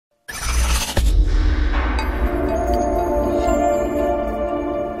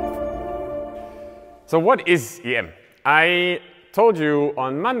So what is EM? I told you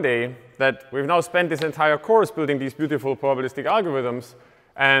on Monday that we've now spent this entire course building these beautiful probabilistic algorithms,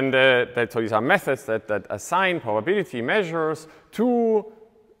 and so these are methods that assign probability measures to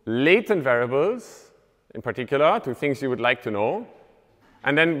latent variables, in particular, to things you would like to know.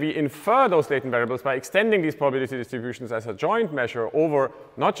 And then we infer those latent variables by extending these probability distributions as a joint measure over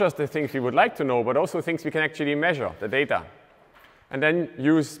not just the things we would like to know, but also things we can actually measure, the data. And then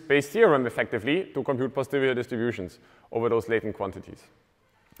use Bayes' theorem effectively to compute posterior distributions over those latent quantities.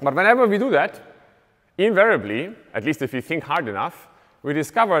 But whenever we do that, invariably, at least if we think hard enough, we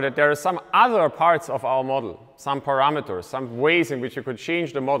discover that there are some other parts of our model, some parameters, some ways in which you could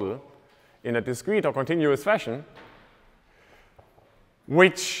change the model in a discrete or continuous fashion,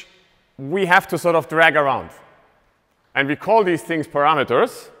 which we have to sort of drag around. And we call these things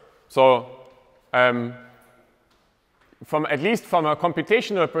parameters. So at least from a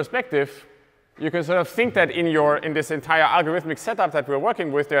computational perspective, you can sort of think that in this entire algorithmic setup that we're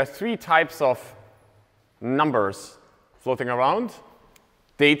working with, there are three types of numbers floating around.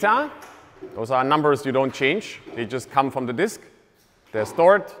 Data, those are numbers you don't change. They just come from the disk. They're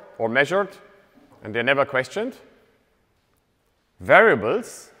stored or measured, and they're never questioned.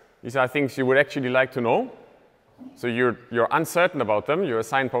 Variables, these are things you would actually like to know. So you're uncertain about them. You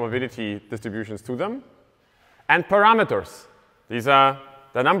assign probability distributions to them. And parameters, these are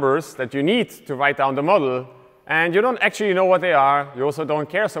the numbers that you need to write down the model. And you don't actually know what they are. You also don't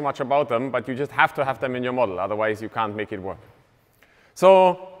care so much about them, but you just have to have them in your model. Otherwise, you can't make it work.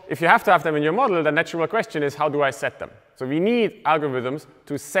 So if you have to have them in your model, the natural question is, how do I set them? So we need algorithms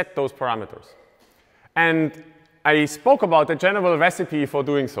to set those parameters. And I spoke about the general recipe for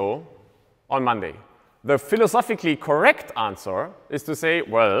doing so on Monday. The philosophically correct answer is to say,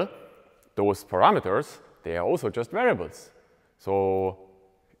 well, those parameters, they are also just variables. So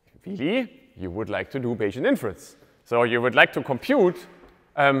really, you would like to do Bayesian inference. So you would like to compute,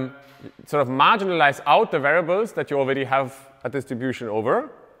 sort of marginalize out the variables that you already have a distribution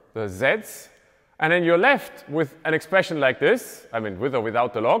over, the z's, and then you're left with an expression like this, I mean with or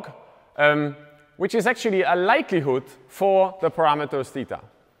without the log, which is actually a likelihood for the parameters theta.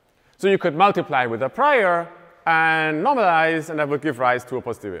 So you could multiply with a prior and normalize, and that would give rise to a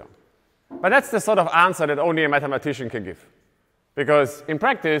posterior. But that's the sort of answer that only a mathematician can give. Because in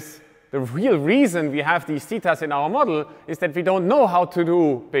practice, the real reason we have these thetas in our model is that we don't know how to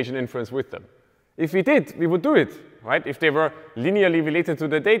do Bayesian inference with them. If we did, we would do it, right? If they were linearly related to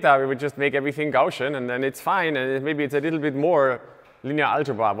the data, we would just make everything Gaussian, and then it's fine, and maybe it's a little bit more linear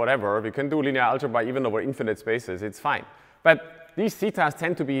algebra, whatever. We can do linear algebra even over infinite spaces. It's fine. But these thetas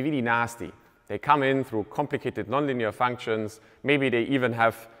tend to be really nasty. They come in through complicated nonlinear functions. Maybe they even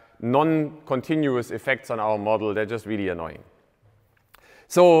have non-continuous effects on our model. They're just really annoying.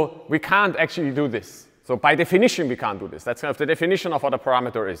 So we can't actually do this. So by definition, we can't do this. That's kind of the definition of what a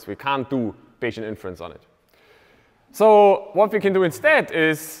parameter is. We can't do Bayesian inference on it. So what we can do instead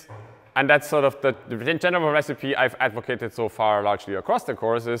is, and that's sort of the general recipe I've advocated so far largely across the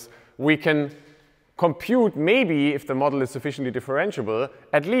courses, we can compute maybe, if the model is sufficiently differentiable,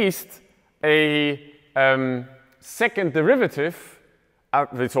 at least a second derivative.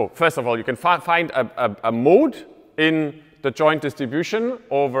 So first of all, you can find a mode in the joint distribution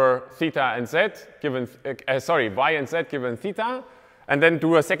over theta and z given, y and z given theta, and then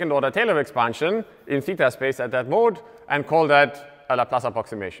do a second order Taylor expansion in theta space at that mode and call that a Laplace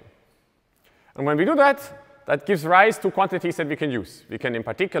approximation. And when we do that, that gives rise to quantities that we can use. We can in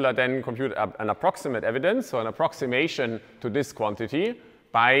particular then compute an approximate evidence, so an approximation to this quantity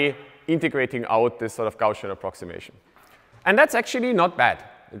by integrating out this sort of Gaussian approximation. And that's actually not bad.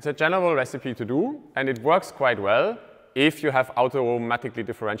 It's a general recipe to do, and it works quite well if you have automatically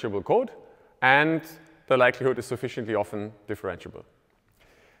differentiable code and the likelihood is sufficiently often differentiable.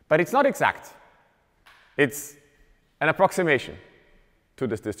 But it's not exact. It's an approximation to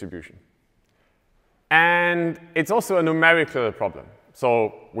this distribution. And it's also a numerical problem.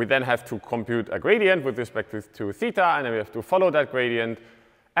 So we then have to compute a gradient with respect to theta, and then we have to follow that gradient.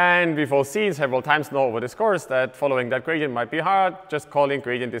 And we've all seen several times now over this course that following that gradient might be hard. Just calling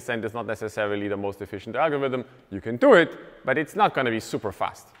gradient descent is not necessarily the most efficient algorithm. You can do it, but it's not going to be super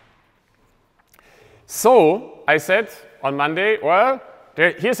fast. So I said on Monday, well,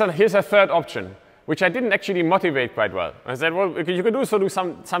 here's a third option, which I didn't actually motivate quite well. I said, well, you could also do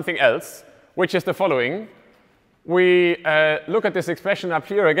something else, which is the following. We look at this expression up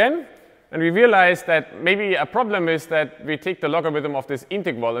here again, and we realize that maybe a problem is that we take the logarithm of this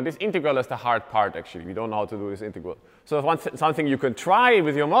integral, and this integral is the hard part, actually. We don't know how to do this integral. So something you can try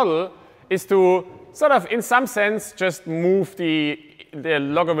with your model is to sort of, in some sense, just move the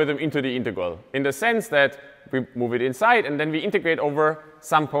logarithm into the integral, in the sense that we move it inside, and then we integrate over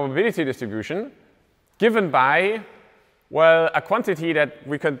some probability distribution given by, well, a quantity that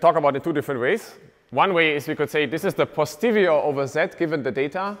we can talk about in two different ways. One way is we could say this is the posterior over z given the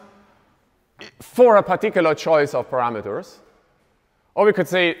data for a particular choice of parameters. Or we could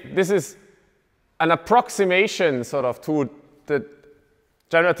say this is an approximation sort of to the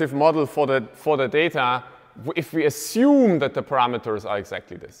generative model for the data if we assume that the parameters are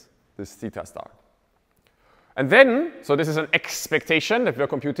exactly this theta star. And then, so this is an expectation that we're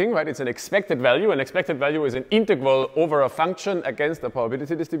computing, right? It's an expected value. An expected value is an integral over a function against a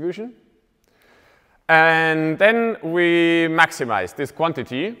probability distribution. And then we maximize this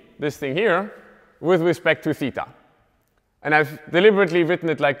quantity, this thing here, with respect to theta. And I've deliberately written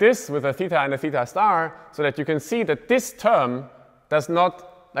it like this, with a theta and a theta star, so that you can see that this term does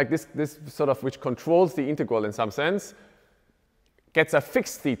not, like this sort of, which controls the integral in some sense, gets a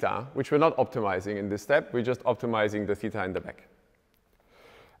fixed theta, which we're not optimizing in this step. We're just optimizing the theta in the back.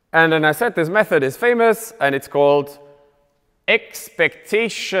 And then I said this method is famous, and it's called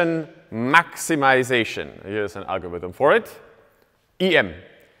expectation maximization. Here's an algorithm for it, EM.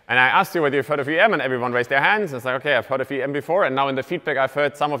 And I asked you whether you've heard of EM, and everyone raised their hands. It's like, OK, I've heard of EM before. And now in the feedback, I've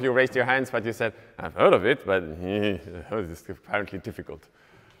heard some of you raised your hands, but you said, I've heard of it, but it's apparently difficult.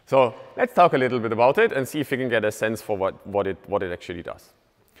 So let's talk a little bit about it and see if we can get a sense for what it actually does.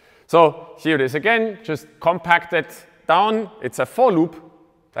 So here it is again, just compact it down. It's a for loop.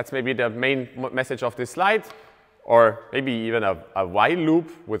 That's maybe the main message of this slide, or maybe even a while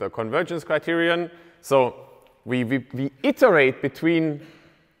loop with a convergence criterion. So we iterate between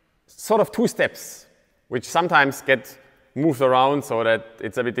sort of two steps, which sometimes get moved around so that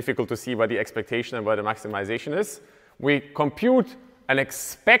it's a bit difficult to see where the expectation and where the maximization is. We compute an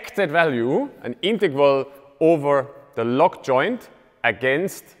expected value, an integral over the log joint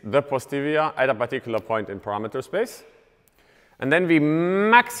against the posterior at a particular point in parameter space. And then we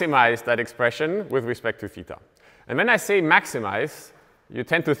maximize that expression with respect to theta. And when I say maximize, you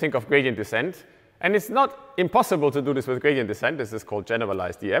tend to think of gradient descent. And it's not impossible to do this with gradient descent. This is called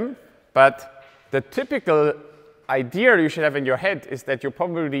generalized EM. But the typical idea you should have in your head is that you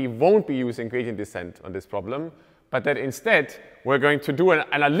probably won't be using gradient descent on this problem, but that instead we're going to do an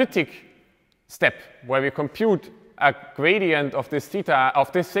analytic step where we compute a gradient of this theta,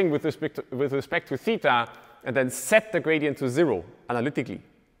 of this thing with respect to theta, and then set the gradient to 0 analytically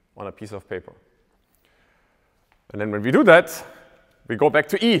on a piece of paper. And then when we do that, we go back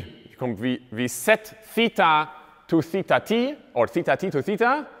to E. We set theta to theta t, or theta t to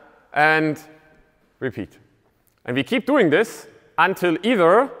theta, and repeat. And we keep doing this until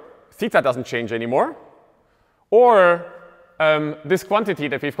either theta doesn't change anymore, or this quantity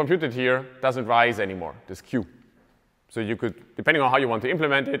that we've computed here doesn't rise anymore, this q. So you could, depending on how you want to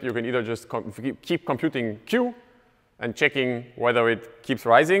implement it, you can either just keep computing q and checking whether it keeps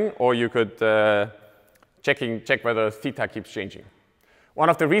rising, or you could check whether theta keeps changing. One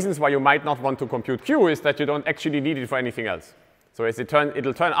of the reasons why you might not want to compute q is that you don't actually need it for anything else. So as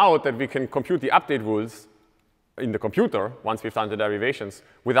it'll turn out that we can compute the update rules in the computer, once we've done the derivations,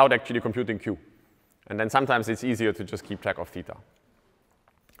 without actually computing q. And then sometimes it's easier to just keep track of theta.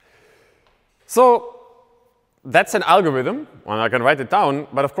 So that's an algorithm, and I can write it down,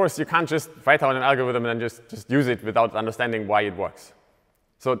 but of course you can't just write down an algorithm and then just use it without understanding why it works.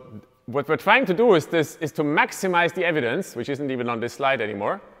 So what we're trying to do is to maximize the evidence, which isn't even on this slide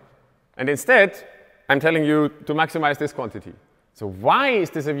anymore. And instead, I'm telling you to maximize this quantity. So why is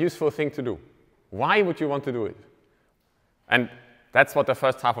this a useful thing to do? Why would you want to do it? And that's what the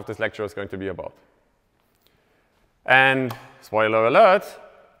first half of this lecture is going to be about. And spoiler alert,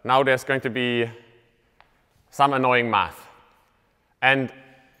 now there's going to be some annoying math. And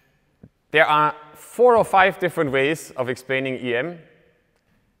there are 4 or 5 different ways of explaining EM,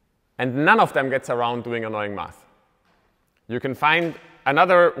 and none of them gets around doing annoying math. You can find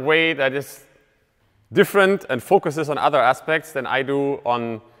another way that is different and focuses on other aspects than I do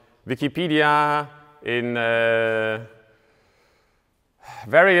on Wikipedia, in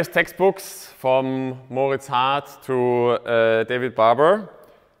various textbooks from Moritz Hart to David Barber.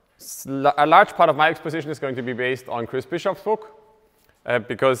 A large part of my exposition is going to be based on Chris Bishop's book,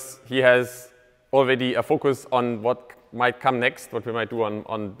 because he has already a focus on what might come next, what we might do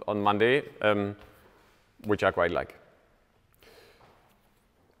on Monday, which I quite like.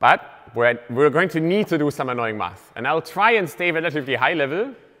 But we're going to need to do some annoying math. And I'll try and stay relatively high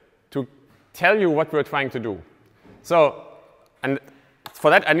level to tell you what we're trying to do. So, and for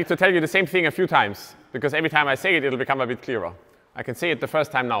that, I need to tell you the same thing a few times, because every time I say it, it'll become a bit clearer. I can say it the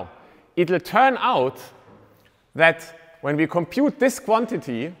first time now. it'll turn out that when we compute this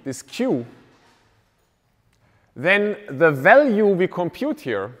quantity, this q, then the value we compute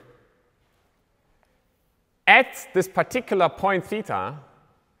here at this particular point theta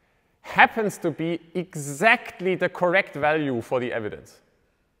happens to be exactly the correct value for the evidence.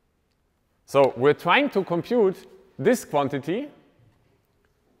 So we're trying to compute this quantity,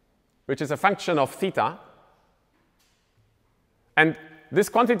 which is a function of theta. And this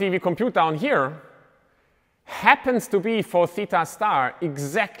quantity we compute down here happens to be for theta star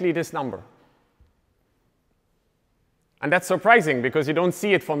exactly this number. And that's surprising because you don't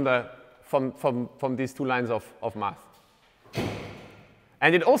see it from these two lines of math.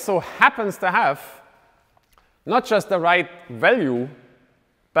 And it also happens to have not just the right value,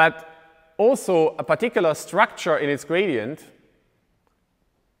 but also a particular structure in its gradient.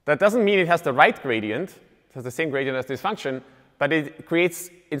 That doesn't mean it has the right gradient, it has the same gradient as this function, but it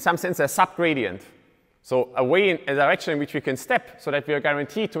creates, in some sense, a subgradient. So a way, a direction in which we can step so that we are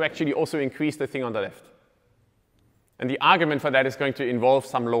guaranteed to actually also increase the thing on the left. And the argument for that is going to involve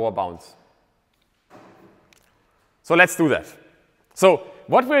some lower bounds. So let's do that. So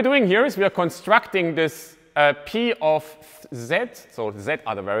what we're doing here is we are constructing this p of z, so z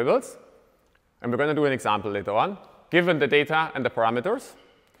are the variables, and we're going to do an example later on, given the data and the parameters.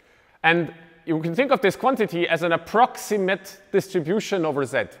 And you can think of this quantity as an approximate distribution over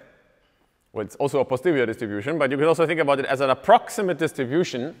z. Well, it's also a posterior distribution, but you can also think about it as an approximate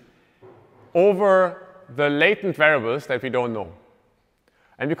distribution over the latent variables that we don't know.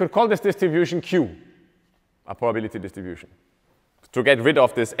 And we could call this distribution Q, a probability distribution, to get rid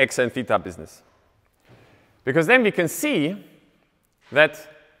of this x and theta business. Because then we can see that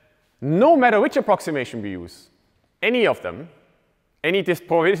no matter which approximation we use, any of them, any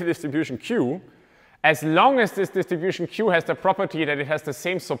probability distribution Q, as long as this distribution Q has the property that it has the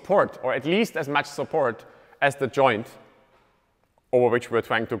same support, or at least as much support as the joint over which we're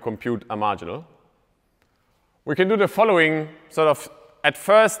trying to compute a marginal, we can do the following sort of, at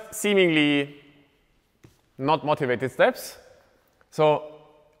first, seemingly not motivated steps. So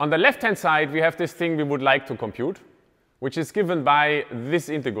on the left-hand side, we have this thing we would like to compute, which is given by this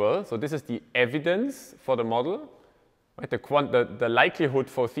integral. So this is the evidence for the model, right? The likelihood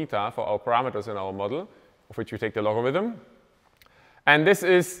for theta, for our parameters in our model, of which we take the logarithm. And this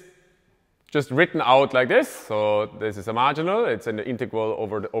is just written out like this. So this is a marginal. It's an integral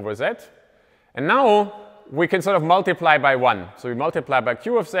over z. And now we can sort of multiply by 1. So we multiply by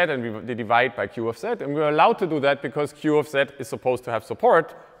q of z, and we divide by q of z. And we're allowed to do that because q of z is supposed to have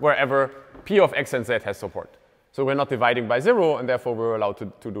support wherever p of x and z has support. So we're not dividing by 0, and therefore we're allowed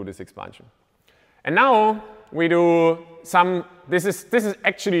to do this expansion. And now we do some, this is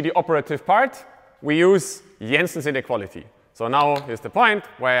actually the operative part. We use Jensen's inequality. So now here's the point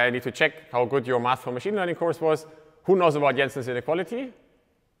where I need to check how good your math for machine learning course was. Who knows about Jensen's inequality?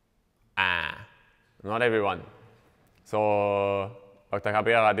 Not everyone. So Dr.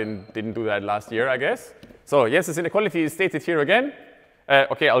 Cabrera didn't do that last year, I guess. So Jensen's inequality is stated here again.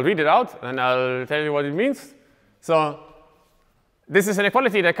 OK, I'll read it out, and I'll tell you what it means. So this is an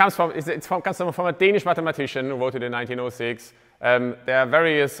inequality that comes from a Danish mathematician who wrote it in 1906. There are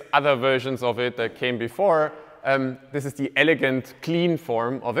various other versions of it that came before. This is the elegant, clean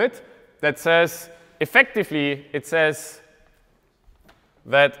form of it that says, effectively, it says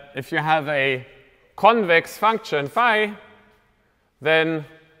that if you have a convex function phi, then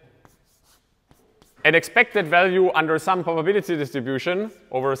an expected value under some probability distribution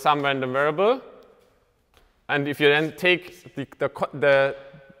over some random variable. And if you then take the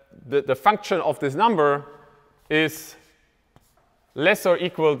function of this number is less or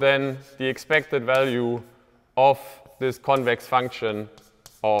equal than the expected value of this convex function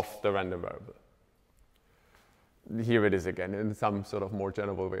of the random variable. Here it is again in some sort of more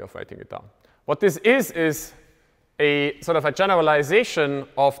general way of writing it down. What this is a sort of a generalization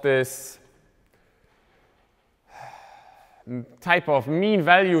of this type of mean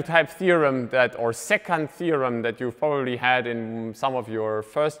value type theorem that, or second theorem that you've probably had in some of your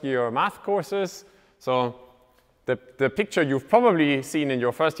first year math courses. So the picture you've probably seen in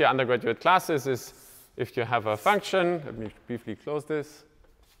your first year undergraduate classes is if you have a function, let me briefly close this.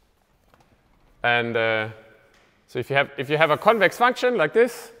 And so if you have a convex function like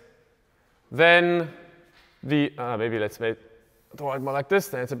this, then maybe let's draw it more like this,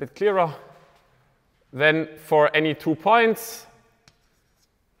 then it's a bit clearer. Then for any 2 points,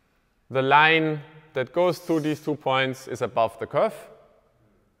 the line that goes through these 2 points is above the curve.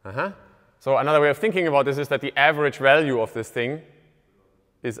 So another way of thinking about this is that the average value of this thing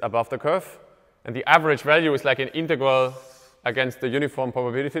is above the curve. And the average value is like an integral against the uniform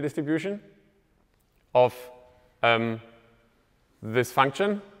probability distribution of this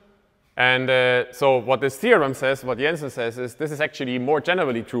function. And so what this theorem says, what Jensen says, is this is actually more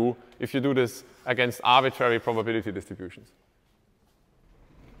generally true if you do this against arbitrary probability distributions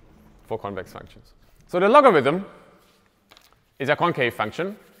for convex functions. So the logarithm is a concave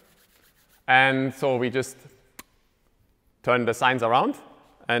function. And so we just turn the signs around,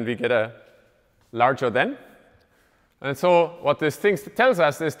 and we get a larger than. And so what this thing tells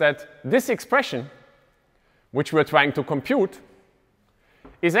us is that this expression, which we're trying to compute,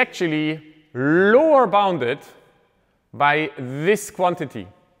 is actually lower bounded by this quantity,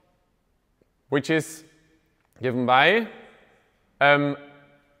 which is given by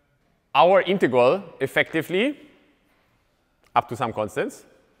our integral, effectively, up to some constants,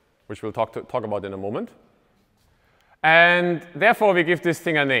 which we'll talk about in a moment. And therefore, we give this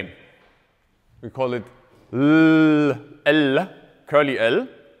thing a name. We call it L, curly L,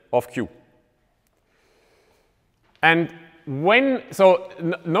 of Q. And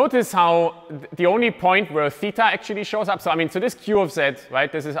notice how the only point where theta actually shows up. So this Q of z,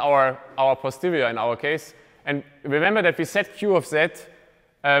 right? This is our posterior in our case. And remember that we set Q of z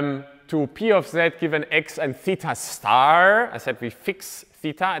to P of z given x and theta star. I said we fix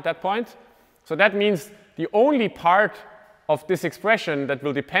theta at that point. So that means the only part of this expression that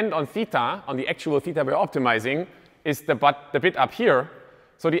will depend on theta, on the actual theta we're optimizing, is the bit up here.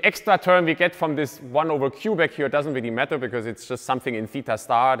 So the extra term we get from this 1 over q back here doesn't really matter because it's just something in theta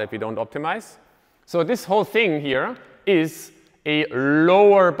star that we don't optimize. So this whole thing here is a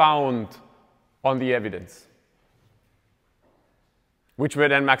lower bound on the evidence, which we're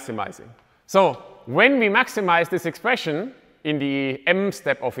then maximizing. So when we maximize this expression in the m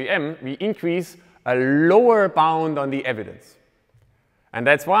step of the m, we increase a lower bound on the evidence. And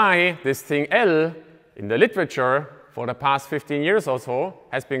that's why this thing L in the literature for the past 15 years or so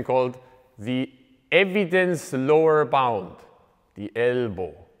has been called the evidence lower bound, the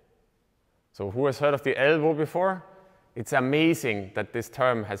ELBO. So who has heard of the ELBO before? It's amazing that this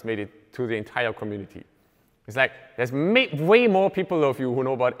term has made it to the entire community. It's like there's way more people of you who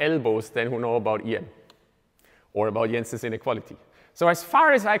know about ELBOs than who know about EM or about Jensen's inequality. So as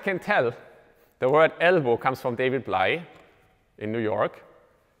far as I can tell, the word ELBO comes from David Bly in New York,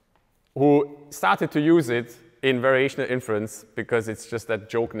 who started to use it in variational inference because it's just that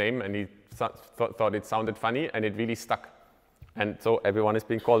joke name, and he thought it sounded funny, and it really stuck. And so everyone has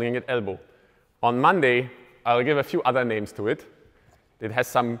been calling it ELBO. On Monday, I'll give a few other names to it. It has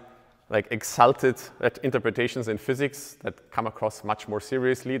some exalted interpretations in physics that come across much more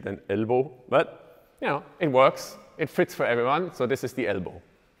seriously than ELBO, but it works. It fits for everyone, so this is the ELBO.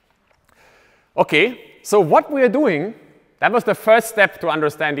 Okay, so what we are doing, that was the first step to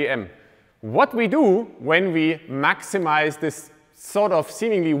understand the M. What we do when we maximize this sort of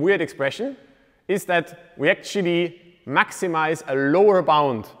seemingly weird expression is that we actually maximize a lower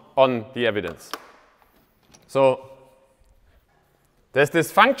bound on the evidence. So there's this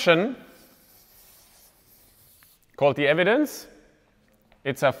function called the evidence.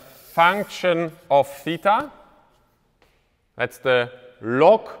 It's a function of theta. That's the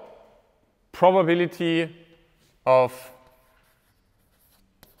log probability of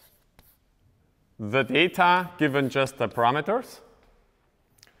the data given just the parameters.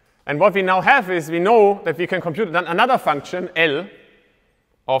 And what we now have is we know that we can compute another function, L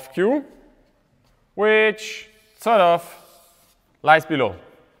of Q, which sort of lies below.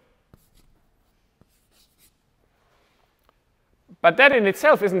 But that in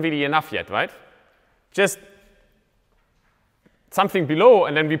itself isn't really enough yet, right? Just something below,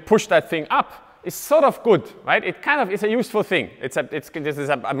 and then we push that thing up is sort of good, right? It kind of is a useful thing. This is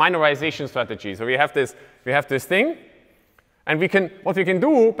a minorization strategy. So we have this thing, and what we can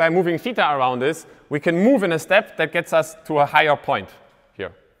do by moving theta around is we can move in a step that gets us to a higher point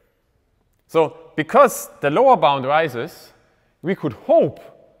here. So because the lower bound rises, we could hope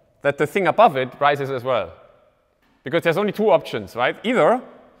that the thing above it rises as well. Because there's only two options, right? Either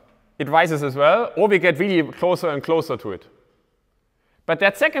it rises as well, or we get really closer and closer to it. But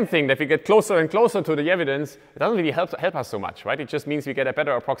that second thing, that we get closer and closer to the evidence, it doesn't really help us so much, right? It just means we get a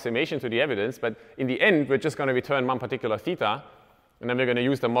better approximation to the evidence, but in the end, we're just going to return one particular theta, and then we're going to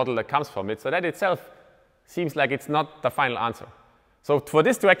use the model that comes from it. So that itself seems like it's not the final answer. So for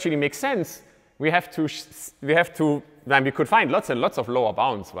this to actually make sense, we could find lots and lots of lower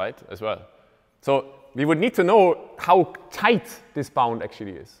bounds, right, as well. So we would need to know how tight this bound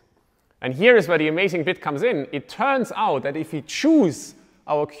actually is. And here is where the amazing bit comes in. It turns out that if we choose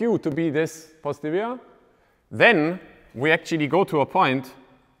our Q to be this posterior, then we actually go to a point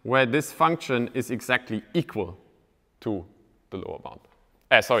where this function is exactly equal to the lower bound.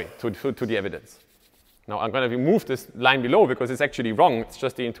 Sorry, to the evidence. Now I'm going to remove this line below because it's actually wrong. It's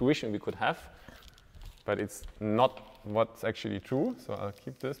just the intuition we could have. But it's not what's actually true. So I'll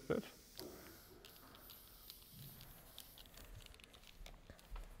keep this bit.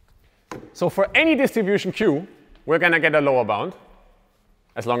 So for any distribution Q, we're going to get a lower bound,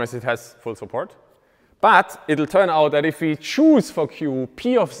 as long as it has full support. But it'll turn out that if we choose for Q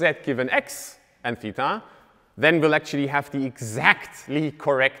P of Z given X and theta, then we'll actually have the exactly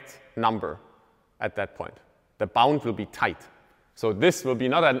correct number at that point. The bound will be tight. So this will be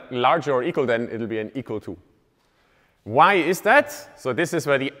not a larger or equal than, it'll be an equal to. Why is that? So this is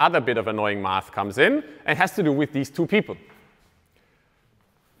where the other bit of annoying math comes in. It has to do with these two people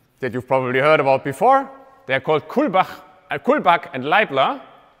that you've probably heard about before. They're called Kullback and Leibler,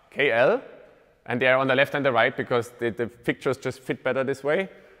 KL, and they're on the left and the right because the pictures just fit better this way.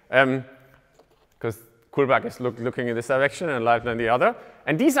 Because Kullback is looking in this direction and Leibler in the other.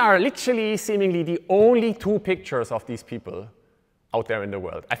 And these are literally, seemingly, the only two pictures of these people out there in the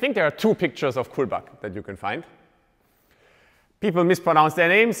world. I think there are two pictures of Kullback that you can find. People mispronounce their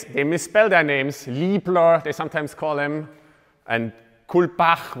names. They misspell their names. Liebler, they sometimes call him, and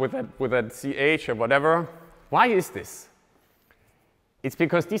Kullbach with a CH or whatever. Why is this? It's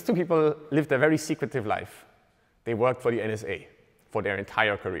because these two people lived a very secretive life. They worked for the NSA for their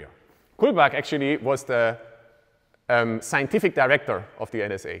entire career. Kullback actually was the scientific director of the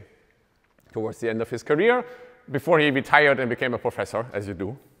NSA towards the end of his career, before he retired and became a professor, as you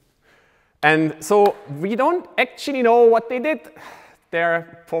do. And so we don't actually know what they did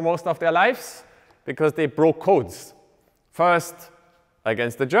there for most of their lives, because they broke codes. First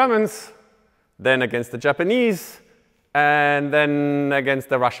against the Germans, then against the Japanese, and then against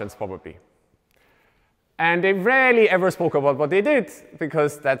the Russians, probably. And they rarely ever spoke about what they did,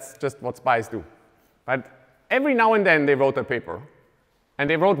 because that's just what spies do. But every now and then they wrote a paper. And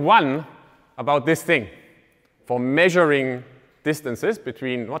they wrote one about this thing for measuring distances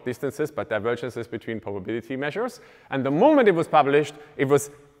between, not distances, but divergences between probability measures. And the moment it was published, it was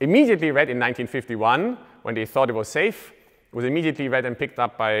immediately read in 1951, when they thought it was safe. It was immediately read and picked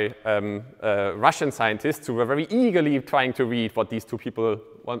up by Russian scientists who were very eagerly trying to read what these two people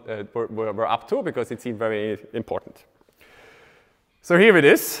were up to, because it seemed very important. So here it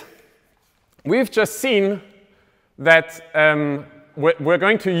is. We've just seen that we're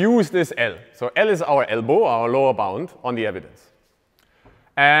going to use this L. So L is our elbow, our lower bound, on the evidence.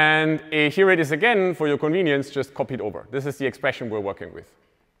 And here it is again, for your convenience, just copied over. This is the expression we're working with.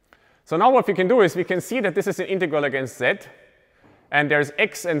 So now what we can do is we can see that this is an integral against z, and there's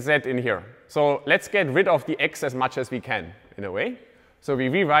x and z in here. So let's get rid of the x as much as we can, in a way. So we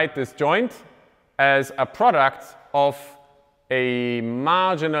rewrite this joint as a product of a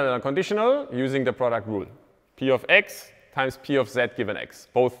marginal and a conditional using the product rule. P of x times P of z given x,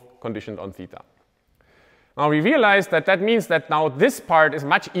 both conditioned on theta. Now we realize that that means that now this part is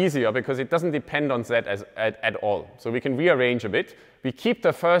much easier because it doesn't depend on z at all. So we can rearrange a bit. We keep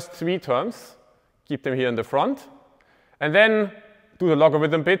the first three terms, keep them here in the front, and then do the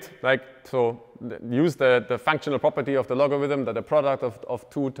logarithm bit, like so use the functional property of the logarithm, that the product of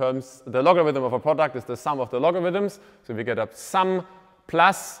two terms, the logarithm of a product is the sum of the logarithms. So we get a sum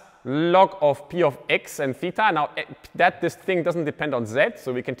plus log of P of x and theta. Now this thing doesn't depend on z,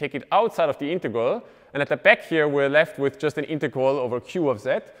 so we can take it outside of the integral. And at the back here, we're left with just an integral over Q of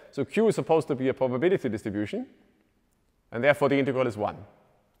z. So Q is supposed to be a probability distribution. And therefore, the integral is 1.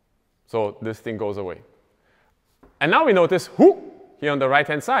 So this thing goes away. And now we notice, here on the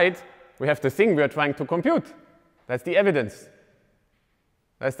right-hand side, we have the thing we're trying to compute. That's the evidence.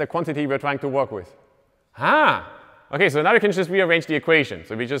 That's the quantity we're trying to work with. OK, so now we can just rearrange the equation.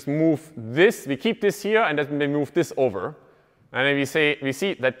 So we just move this, we keep this here, and then we move this over. And then we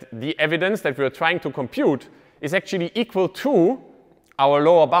see that the evidence that we're trying to compute is actually equal to our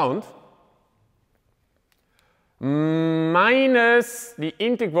lower bound minus the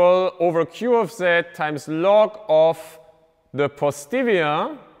integral over Q of z times log of the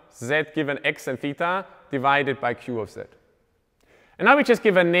posterior z given x and theta divided by Q of z. And now we just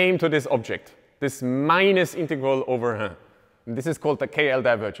give a name to this object, this minus integral over 1. And this is called the KL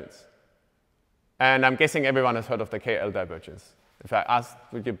divergence. And I'm guessing everyone has heard of the KL divergence. If I ask,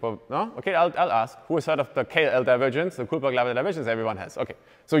 would you both, no? OK, I'll ask. Who has heard of the KL divergence, the Kullback-Leibler divergence? Everyone has. OK.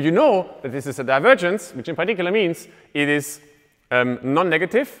 So you know that this is a divergence, which in particular means it is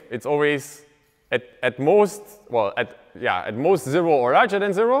non-negative. It's always at most, well, at most 0 or larger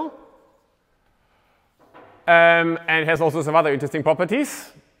than 0. And it has also some other interesting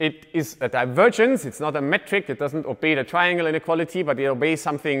properties. It is a divergence. It's not a metric. It doesn't obey the triangle inequality, but it obeys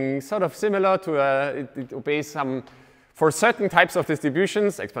something sort of similar to it obeys some For certain types of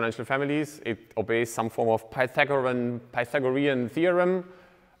distributions, exponential families, it obeys some form of Pythagorean theorem.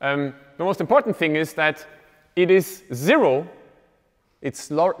 The most important thing is that it is 0,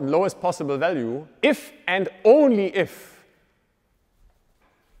 its lowest possible value, if and only if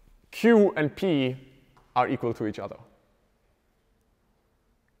Q and P are equal to each other.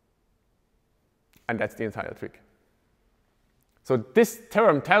 And that's the entire trick. So this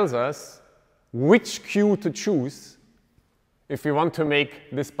term tells us which Q to choose if we want to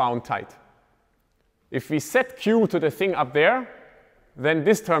make this bound tight. If we set Q to the thing up there, then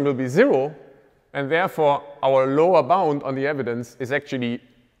this term will be 0, and therefore our lower bound on the evidence is actually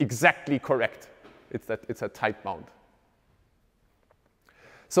exactly correct. It's a tight bound.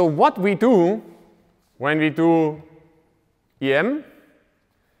 So what we do when we do EM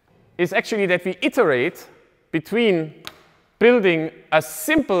is actually that we iterate between building a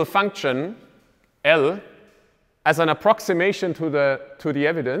simple function, L, as an approximation to the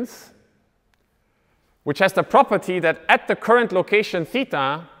evidence, which has the property that at the current location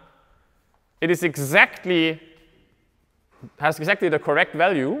theta, it is has exactly the correct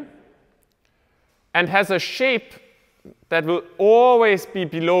value and has a shape that will always be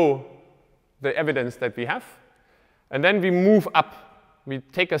below the evidence that we have. And then we move up. We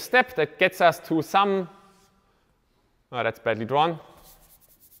take a step that gets us to some, oh, that's badly drawn,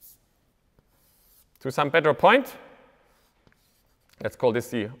 to some better point. Let's call this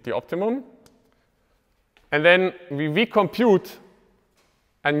the optimum. And then we recompute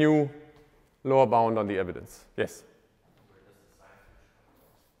a new lower bound on the evidence. Yes?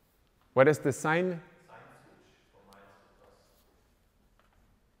 Where does the sign?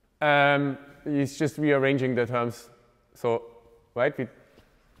 It's just rearranging the terms. So, right?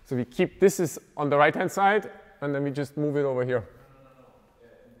 So we keep this is on the right-hand side, and then we just move it over here. No. In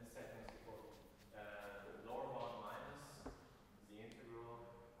the second the lower bound minus the integral.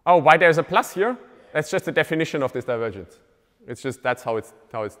 Oh, why there's a plus here? That's just the definition of this divergence. It's just that's how it's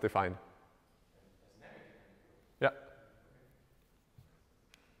defined. Yeah.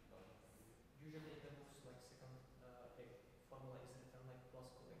 Usually it moves like second formula is written like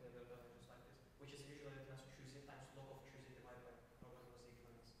plus coding the divergence like this, which is usually the transfer choosing times log of choosing divided by probability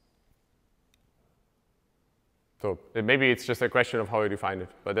equivalence. So maybe it's just a question of how you define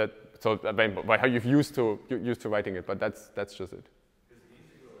it, but by how you've used to writing it, but that's just it. Because the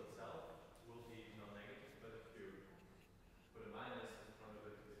integral itself will be non-negative, but if you put a minus in front of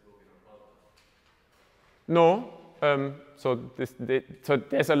it, it will be non-positive. No. So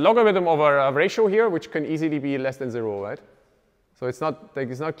there's a logarithm over a ratio here, which can easily be less than 0, right? So it's not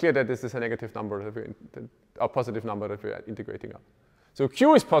clear that this is a negative number, a positive number that we're integrating up. So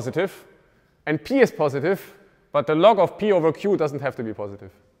Q is positive, and P is positive, but the log of P over Q doesn't have to be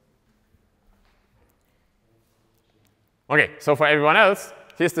positive. OK, so for everyone else,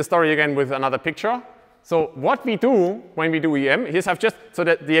 here's the story again with another picture. So what we do when we do EM, here's so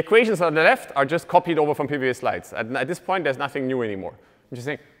that the equations on the left are just copied over from previous slides. At this point, there's nothing new anymore. I'm just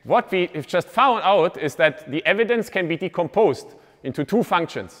saying, what we've just found out is that the evidence can be decomposed into two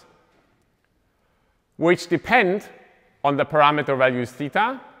functions, which depend on the parameter values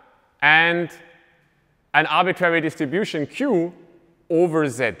theta and an arbitrary distribution Q over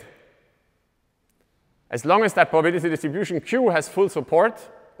Z. As long as that probability distribution Q has full support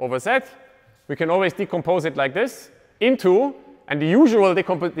over Z, we can always decompose it like this into, and the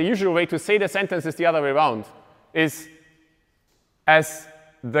usual way to say the sentence is the other way around, is as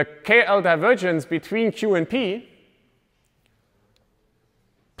the KL divergence between Q and P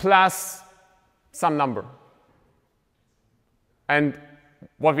plus some number. And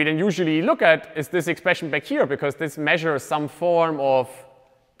what we then usually look at is this expression back here, because this measures some form of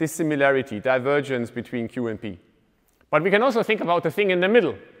dissimilarity, divergence between Q and P. But we can also think about the thing in the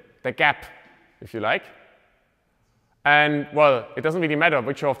middle, the gap, if you like. And, well, it doesn't really matter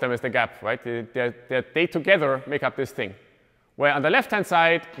which of them is the gap, right? They together make up this thing. Where on the left-hand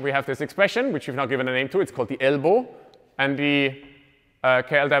side, we have this expression, which we've now given a name to. It's called the ELBO. And the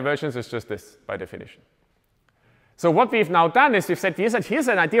KL divergence is just this, by definition. So what we've now done is we've said, here's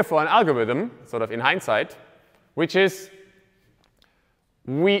an idea for an algorithm, sort of in hindsight, which is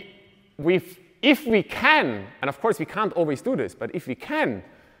if we can, and of course we can't always do this, but if we can,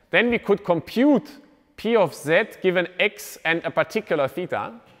 then we could compute P of Z given x and a particular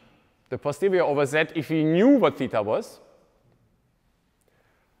theta, the posterior over Z, if we knew what theta was,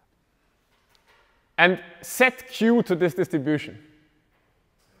 and set Q to this distribution.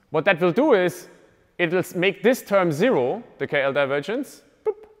 What that will do is it will make this term 0, the KL divergence.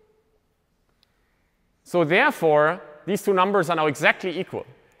 Boop. So therefore, these two numbers are now exactly equal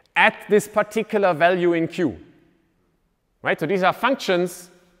at this particular value in Q. right? So these are functions,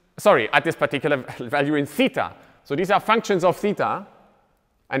 sorry, at this particular value in theta. So these are functions of theta,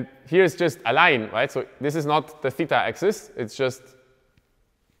 and here's just a line, right? So this is not the theta axis, it's just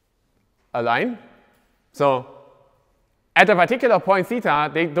a line. So at a particular point theta,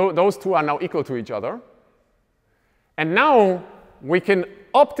 those two are now equal to each other. And now we can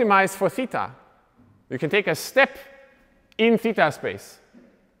optimize for theta. We can take a step in theta space.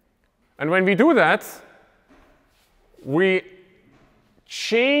 And when we do that, we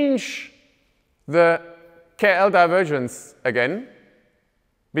change the KL divergence again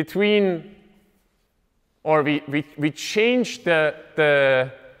between, or we change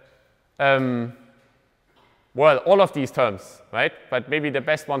well, all of these terms, right? But maybe the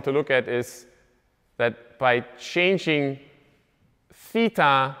best one to look at is that by changing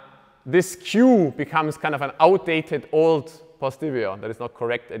theta, this Q becomes kind of an outdated old posterior that is not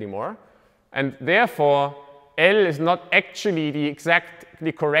correct anymore. And therefore, L is not actually the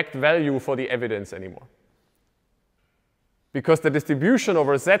exactly correct value for the evidence anymore. Because the distribution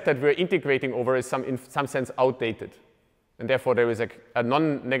over Z that we're integrating over is in some sense outdated. And therefore, there is a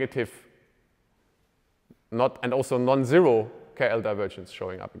non-negative and also non-zero KL divergence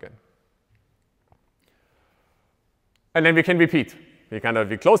showing up again. And then we can repeat. We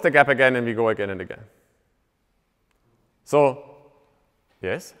close the gap again and we go again and again. So,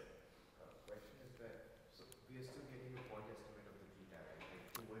 yes? Question is that, so we are still getting the point estimate of the theta, right?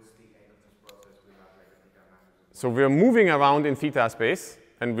 Like towards the end of this process, we'll have like a theta matrix. So we're moving around in theta space,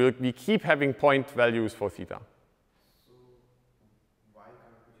 and we keep having point values for theta. So why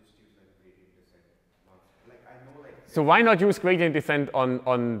can't we just use like gradient descent? Like I know like. So why not use gradient descent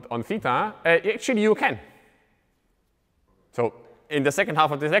on theta? Actually, you can. So in the second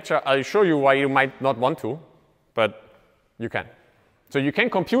half of this lecture, I'll show you why you might not want to, but you can. So you can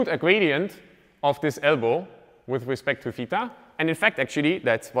compute a gradient of this elbow with respect to theta. And in fact, actually,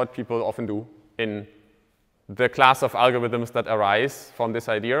 that's what people often do in the class of algorithms that arise from this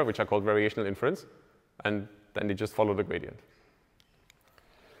idea, which are called variational inference. And then they just follow the gradient.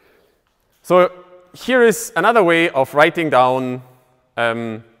 So here is another way of writing down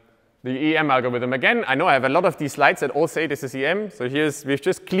the EM algorithm. Again, I know I have a lot of these slides that all say this is EM. So we've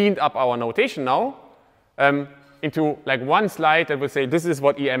just cleaned up our notation now into like one slide that will say this is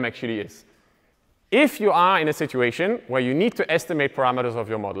what EM actually is. If you are in a situation where you need to estimate parameters of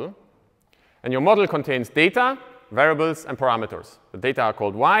your model, and your model contains data, variables, and parameters. The data are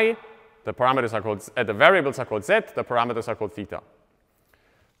called Y, the parameters are called the variables are called Z, the parameters are called theta.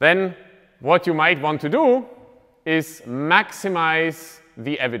 Then what you might want to do is maximize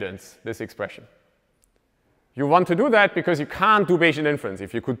the evidence, this expression. You want to do that because you can't do Bayesian inference.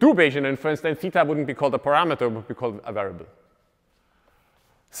 If you could do Bayesian inference, then theta wouldn't be called a parameter, it would be called a variable.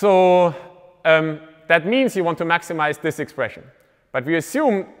 So that means you want to maximize this expression. But we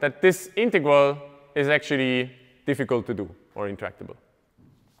assume that this integral is actually difficult to do or intractable.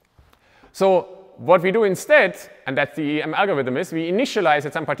 So what we do instead, and that's the EM algorithm, is we initialize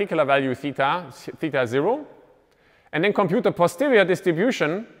at some particular value theta 0, and then compute a posterior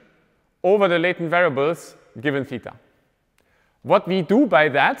distribution over the latent variables given theta. What we do by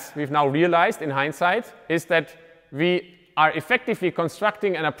that, we've now realized in hindsight, is that we are effectively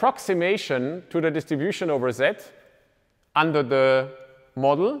constructing an approximation to the distribution over Z under the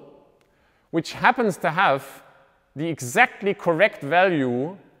model, which happens to have the exactly correct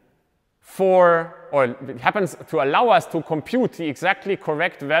value for, or it happens to allow us to compute the exactly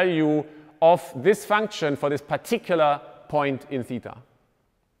correct value of this function for this particular point in theta.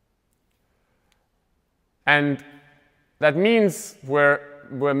 And that means we're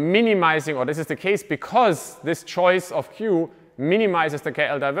minimizing, or this is the case because this choice of Q minimizes the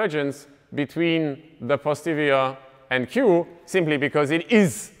KL divergence between the posterior and Q, simply because it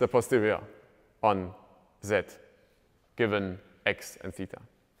is the posterior on Z, given X and theta.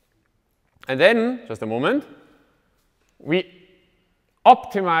 And then, just a moment, we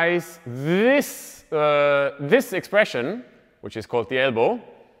optimize this, this expression, which is called the elbow,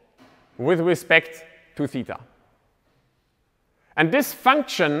 with respect to theta. And this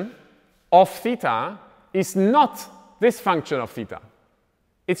function of theta is not this function of theta.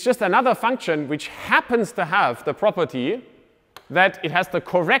 It's just another function which happens to have the property that it has the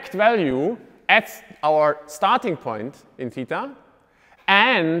correct value at our starting point in theta,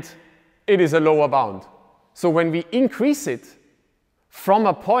 and it is a lower bound. So when we increase it from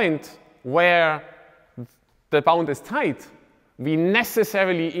a point where the bound is tight, we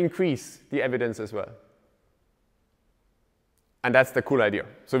necessarily increase the evidence as well. And that's the cool idea.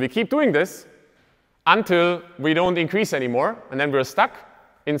 So we keep doing this until we don't increase anymore, and then we're stuck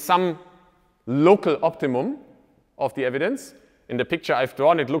in some local optimum of the evidence. In the picture I've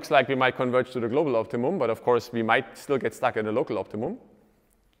drawn, it looks like we might converge to the global optimum, but of course we might still get stuck in the local optimum.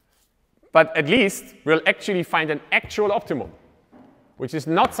 But at least we'll actually find an actual optimum, which is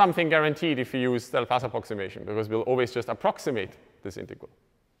not something guaranteed if you use the Laplace approximation, because we'll always just approximate this integral.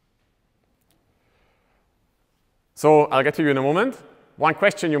 So I'll get to you in a moment. One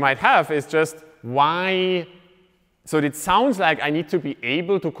question you might have is just why. So it sounds like I need to be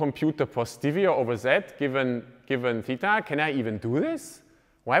able to compute the posterior over z given theta. Can I even do this?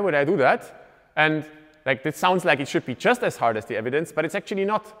 Why would I do that? And like this sounds like it should be just as hard as the evidence, but it's actually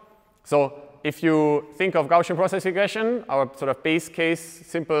not. So if you think of Gaussian process regression, our sort of base case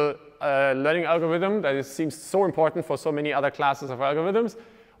simple learning algorithm that seems so important for so many other classes of algorithms,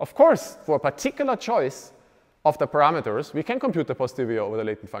 of course, for a particular choice of the parameters, we can compute the posterior over the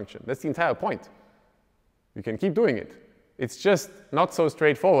latent function. That's the entire point. We can keep doing it. It's just not so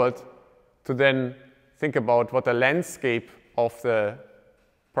straightforward to then think about what the landscape of the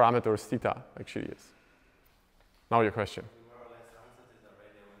parameters theta actually is. Now your question. We more or less answered it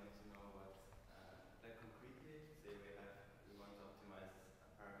already. I wanted to know what, like concretely, say we want to optimize a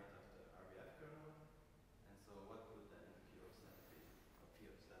parameter of the RBF kernel, and so what would then P of z be, or P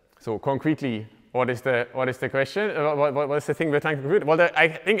of z? So concretely, what is the question? What is the thing we're trying to compute? Well, I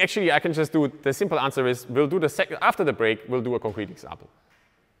think actually I can just do, the simple answer is we'll do the second, after the break, we'll do a concrete example.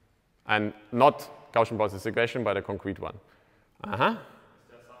 And not Gaussian process regression, but a concrete one. Is there something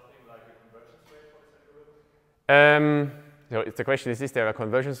like a convergence rate for this algorithm? So the question is there a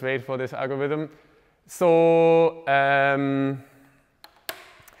convergence rate for this algorithm? So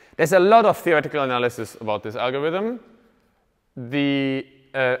there's a lot of theoretical analysis about this algorithm.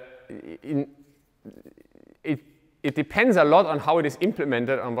 It depends a lot on how it is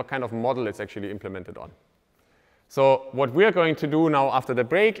implemented and what kind of model it's actually implemented on. So what we're going to do now after the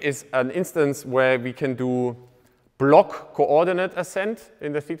break is an instance where we can do block coordinate ascent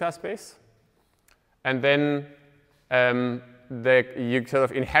in the theta space. And then you sort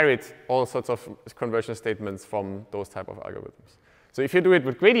of inherit all sorts of conversion statements from those type of algorithms. So if you do it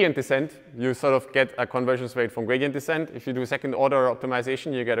with gradient descent, you sort of get a convergence rate from gradient descent. If you do second order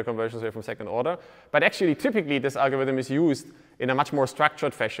optimization, you get a convergence rate from second order. But actually, typically, this algorithm is used in a much more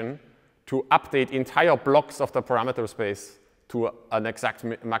structured fashion to update entire blocks of the parameter space to an exact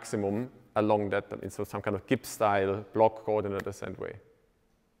maximum along that, in some kind of Gibbs-style block coordinate descent way.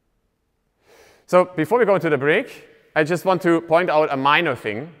 So before we go to the break, I just want to point out a minor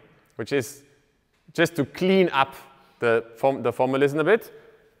thing, which is just to clean up the formalism a bit.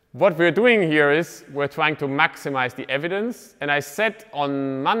 What we're doing here is we're trying to maximize the evidence. And I said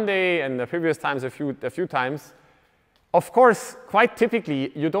on Monday and the previous times a few times, of course, quite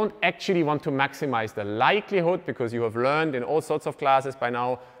typically, you don't actually want to maximize the likelihood, because you have learned in all sorts of classes by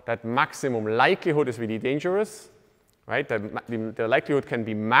now that maximum likelihood is really dangerous, right? The likelihood can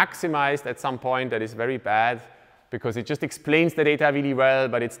be maximized at some point. That is very bad because it just explains the data really well,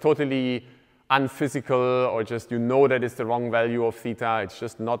 but it's totally unphysical, or just you know that it's the wrong value of theta. It's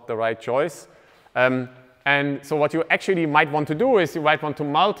just not the right choice. And so what you actually might want to do is you might want to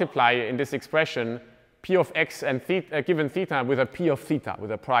multiply in this expression P of x and theta, given theta with a P of theta,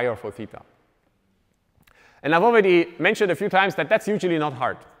 with a prior for theta. And I've already mentioned a few times that that's usually not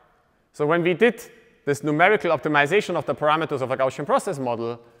hard. So when we did this numerical optimization of the parameters of a Gaussian process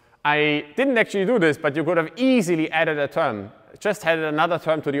model, I didn't actually do this, but you could have easily added a term, just added another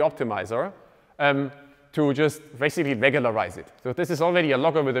term to the optimizer, to just basically regularize it. So this is already a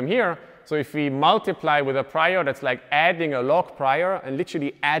logarithm here. So if we multiply with a prior, that's like adding a log prior, and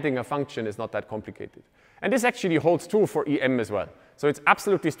literally adding a function is not that complicated. And this actually holds true for EM as well. So it's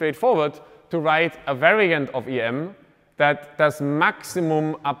absolutely straightforward to write a variant of EM that does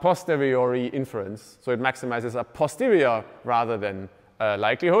maximum a posteriori inference. So it maximizes a posterior rather than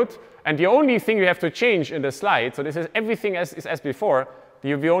likelihood. And the only thing we have to change in the slide, so this is everything as before,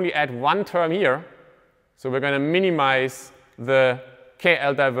 we only add one term here. So we're going to minimize the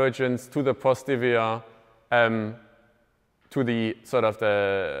KL divergence to the posterior, to the sort of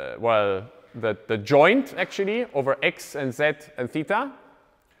the joint actually over x and z and theta.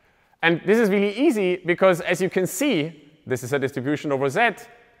 And this is really easy because, as you can see, this is a distribution over z.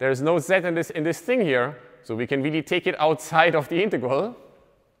 There is no z in this thing here. So we can really take it outside of the integral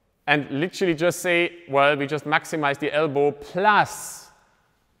and literally just say, well, we just maximize the elbow plus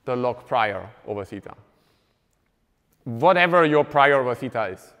the log prior over theta, whatever your prior over theta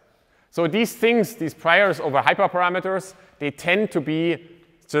is. So these things, these priors over hyperparameters, they tend to be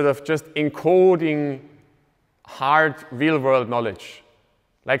sort of just encoding hard real-world knowledge.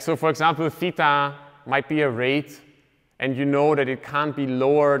 Like, so for example, theta might be a rate, and you know that it can't be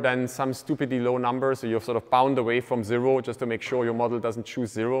lower than some stupidly low number, so you're sort of bound away from 0 just to make sure your model doesn't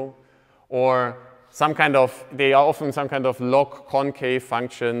choose 0. Or some kind of, they are often some kind of log concave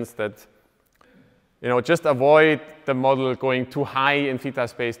functions that, you know, just avoid the model going too high in theta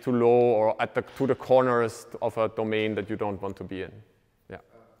space, too low, or to the corners of a domain that you don't want to be in. Yeah. Is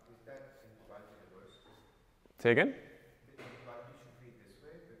that inequality reversed? Say again? The inequality should be this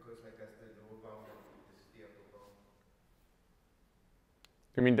way because like that's the lower bound and this is the upper bound.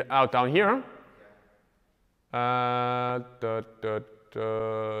 You mean out down here? Yeah.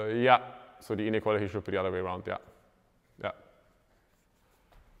 Yeah. So the inequality should be the other way around. Yeah. Yeah.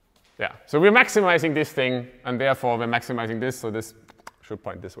 Yeah. So we're maximizing this thing, and therefore we're maximizing this. So this should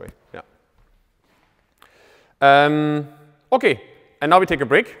point this way. Yeah. Okay. And now we take a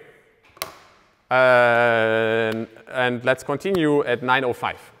break. And let's continue at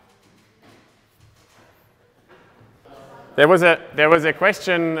 9:05. There was a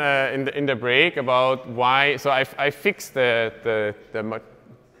question in the break about why. So I fixed the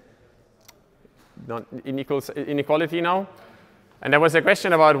inequality now, and there was a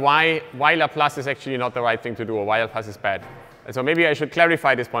question about why Laplace is actually not the right thing to do, or why Laplace is bad. And so maybe I should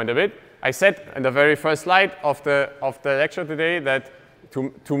clarify this point a bit. I said in the very first slide of the lecture today that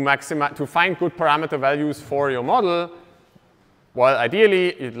to find good parameter values for your model, well,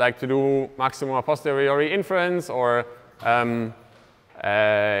 ideally you'd like to do maximum a posteriori inference, or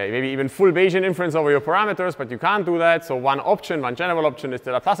maybe even full Bayesian inference over your parameters, but you can't do that. So one general option is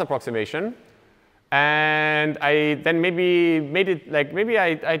the Laplace approximation. And I then maybe made it like, maybe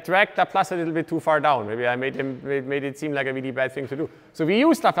I dragged Laplace a little bit too far down. Maybe I made it seem like a really bad thing to do. So we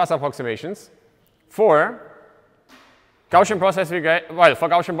use Laplace approximations for Gaussian process, for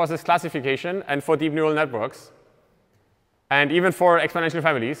Gaussian process classification and for deep neural networks, and even for exponential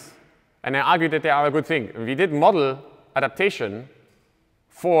families. And I argued that they are a good thing. We did model adaptation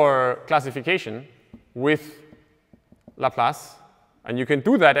for classification with Laplace, and you can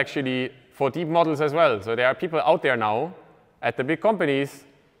do that actually for deep models as well. So there are people out there now at the big companies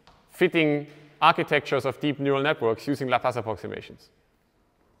fitting architectures of deep neural networks using Laplace approximations.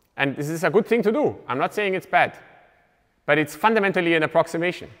 And this is a good thing to do. I'm not saying it's bad, but it's fundamentally an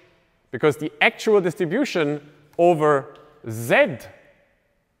approximation, because the actual distribution over Z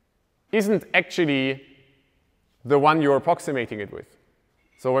isn't actually the one you're approximating it with.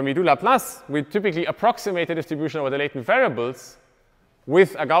 So when we do Laplace, we typically approximate the distribution over the latent variables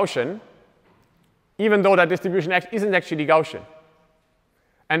with a Gaussian, even though that distribution isn't actually Gaussian.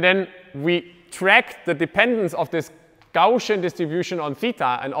 And then we track the dependence of this Gaussian distribution on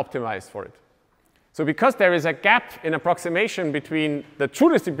theta and optimize for it. So because there is a gap in approximation between the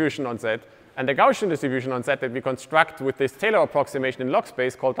true distribution on Z and the Gaussian distribution on Z that we construct with this Taylor approximation in log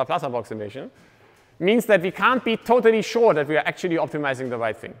space called Laplace approximation, means that we can't be totally sure that we are actually optimizing the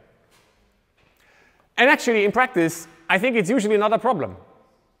right thing. And actually, in practice, I think it's usually not a problem.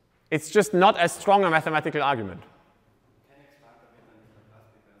 It's just not as strong a mathematical argument. Can you expand a bit on this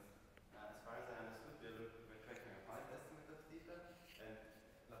Laplace? Because as far as I understood, we're tracking a point estimate of theta, and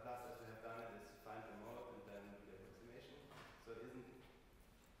Laplace, as we have done it, is find the mode and then do the approximation. So isn't,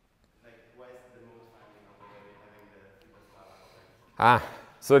 like, why is the mode finding already having the theta star?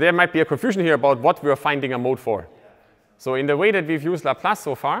 So there might be a confusion here about what we are finding a mode for. So in the way that we've used Laplace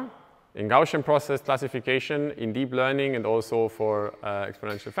so far, in Gaussian process classification, in deep learning, and also for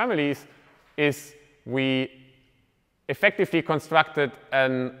exponential families, is we effectively constructed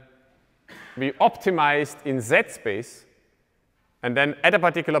we optimized in Z space, and then at a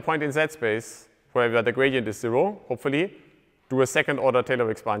particular point in Z space, where the gradient is 0, hopefully, do a second order Taylor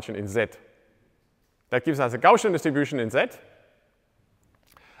expansion in Z. That gives us a Gaussian distribution in Z.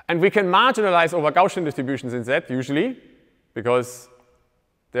 And we can marginalize over Gaussian distributions in Z, usually, because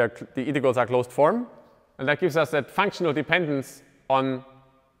the integrals are closed form. And that gives us that functional dependence on,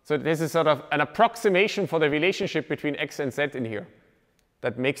 so this is sort of an approximation for the relationship between x and z in here.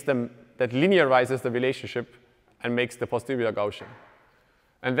 That makes them, that linearizes the relationship and makes the posterior Gaussian.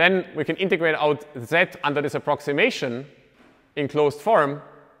 And then we can integrate out z under this approximation in closed form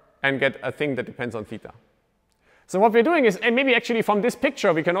and get a thing that depends on theta. So what we're doing is, and maybe actually from this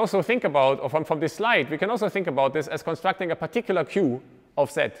picture we can also think about, or from this slide, we can also think about this as constructing a particular Q of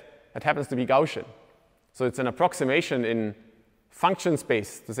Z that happens to be Gaussian. So it's an approximation in function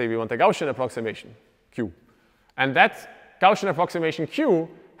space to say we want a Gaussian approximation, Q. And that Gaussian approximation Q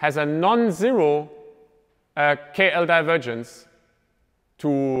has a non-zero KL divergence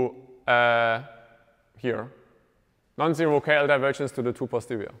to here. Non-zero KL divergence to the true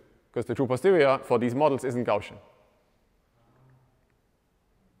posterior, because the true posterior for these models isn't Gaussian.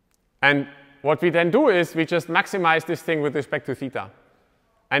 And what we then do is we just maximize this thing with respect to theta.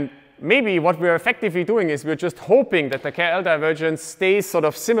 And maybe what we're effectively doing is we're just hoping that the KL divergence stays sort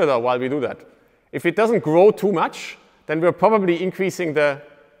of similar while we do that. If it doesn't grow too much, then we're probably increasing the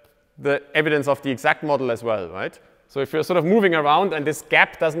evidence of the exact model as well, right? So if you're sort of moving around and this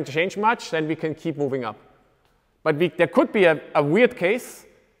gap doesn't change much, then we can keep moving up. But there could be a weird case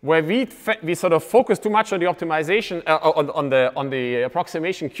where we sort of focus too much on the optimization, on the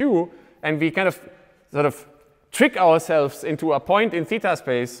approximation Q, and we kind of sort of trick ourselves into a point in theta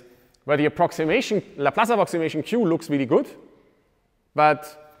space where the approximation, Laplace approximation Q looks really good,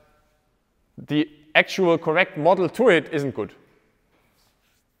 but the actual correct model to it isn't good.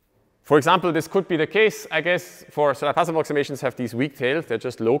 For example, this could be the case, I guess, so Laplace approximations have these weak tails. They're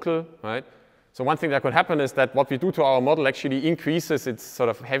just local, right? So one thing that could happen is that what we do to our model actually increases its sort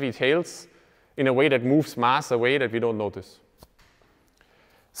of heavy tails in a way that moves mass away that we don't notice.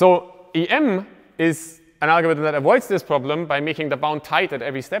 So EM is an algorithm that avoids this problem by making the bound tight at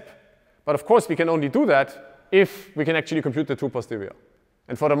every step. But of course, we can only do that if we can actually compute the true posterior.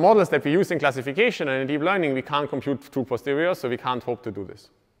 And for the models that we use in classification and in deep learning, we can't compute true posterior, so we can't hope to do this.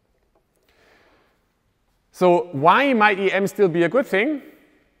 So why might EM still be a good thing?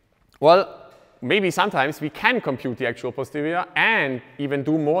 Well, maybe sometimes we can compute the actual posterior and even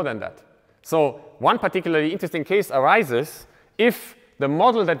do more than that. So one particularly interesting case arises if the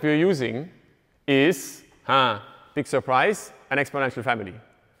model that we're using is, big surprise, an exponential family.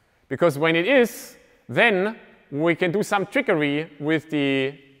 Because when it is, then we can do some trickery with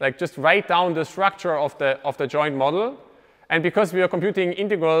the, just write down the structure of the joint model. And because we are computing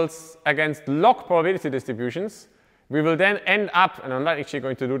integrals against log probability distributions, we will then end up, and I'm not actually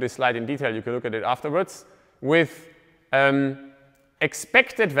going to do this slide in detail, you can look at it afterwards, with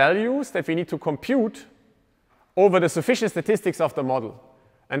expected values that we need to compute over the sufficient statistics of the model.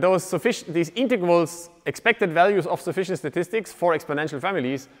 And these integrals, expected values of sufficient statistics for exponential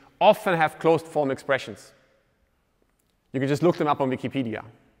families, often have closed form expressions. You can just look them up on Wikipedia.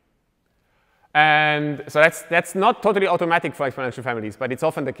 And so that's not totally automatic for exponential families, but it's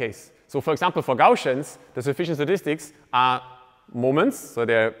often the case. So for example, for Gaussians, the sufficient statistics are moments, so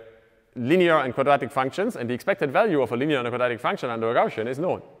they're linear and quadratic functions, and the expected value of a linear and a quadratic function under a Gaussian is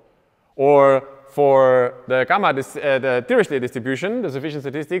known. Or for the the Dirichlet distribution, the sufficient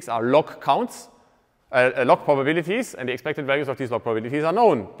statistics are log counts, log probabilities, and the expected values of these log probabilities are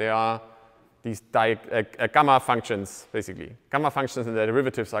known. They are these gamma functions, basically. Gamma functions and their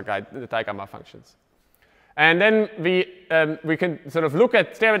derivatives are digamma functions. And then we can sort of look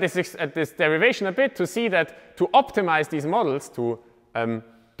at this derivation a bit to see that to optimize these models to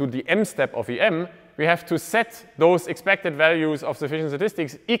the M step of EM, we have to set those expected values of sufficient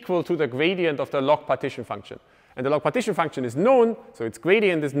statistics equal to the gradient of the log partition function. And the log partition function is known, so its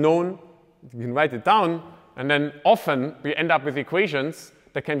gradient is known. You can write it down, and then often we end up with equations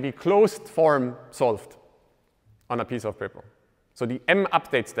that can be closed form solved on a piece of paper. So the M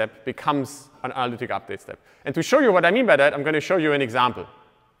update step becomes an analytic update step. And to show you what I mean by that, I'm going to show you an example.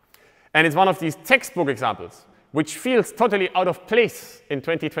 And it's one of these textbook examples, which feels totally out of place in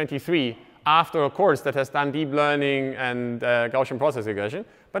 2023 after a course that has done deep learning and Gaussian process regression.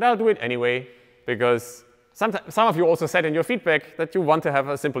 But I'll do it anyway, because some of you also said in your feedback that you want to have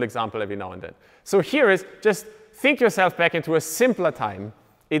a simple example every now and then. So here is just think yourself back into a simpler time.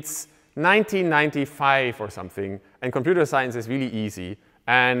 It's 1995 or something, and computer science is really easy.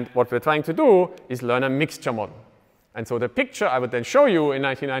 And what we're trying to do is learn a mixture model. And so the picture I would then show you in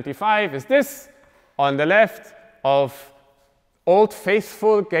 1995 is this, on the left, of Old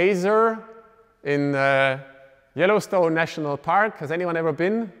Faithful Geyser in Yellowstone National Park. Has anyone ever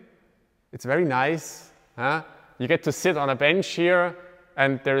been? It's very nice. You get to sit on a bench here,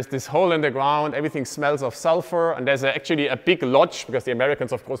 and there is this hole in the ground. Everything smells of sulfur, and there's actually a big lodge, because the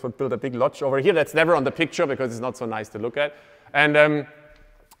Americans, of course, would build a big lodge over here. That's never on the picture, because it's not so nice to look at. And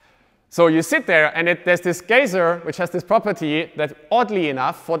so you sit there, and there's this geyser, which has this property that, oddly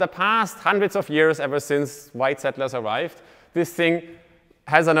enough, for the past hundreds of years, ever since white settlers arrived, this thing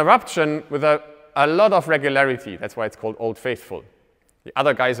has an eruption with a lot of regularity. That's why it's called Old Faithful. The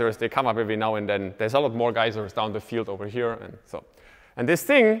other geysers, they come up every now and then. There's a lot more geysers down the field over here. And this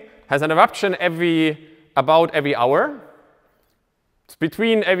thing has an eruption about every hour. It's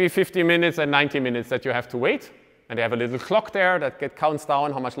between every 50 minutes and 90 minutes that you have to wait. And they have a little clock there that counts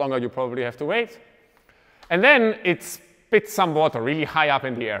down how much longer you probably have to wait. And then it spits some water really high up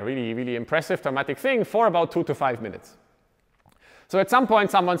in the air, really, really impressive, dramatic thing, for about 2 to 5 minutes. So at some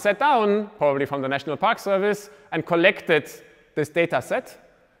point, someone sat down, probably from the National Park Service, and collected this data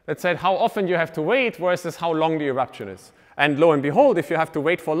set that said how often you have to wait versus how long the eruption is. And lo and behold, if you have to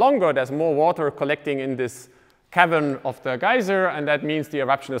wait for longer, there's more water collecting in this cavern of the geyser, and that means the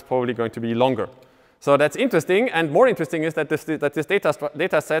eruption is probably going to be longer. So that's interesting, and more interesting is that this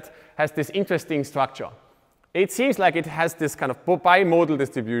data set has this interesting structure. It seems like it has this kind of bimodal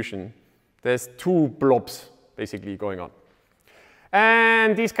distribution. There's two blobs basically going on.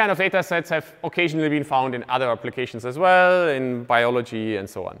 And these kind of data sets have occasionally been found in other applications as well, in biology and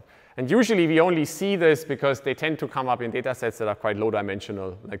so on. And usually we only see this because they tend to come up in data sets that are quite low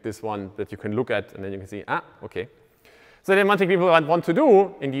dimensional, like this one that you can look at and then you can see, ah, okay. So then one thing people want to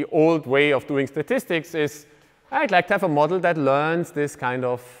do in the old way of doing statistics is, I'd like to have a model that learns this kind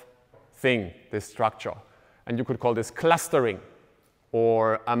of thing, this structure. And you could call this clustering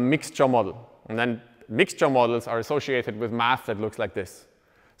or a mixture model. And then mixture models are associated with math that looks like this.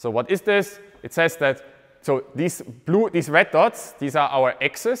 So what is this? It says that, so these red dots, these are our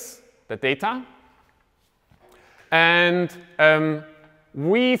x's, the data. And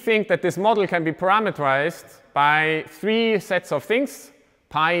we think that this model can be parameterized by 3 sets of things,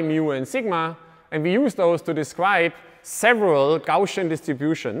 pi, mu, and sigma. And we use those to describe several Gaussian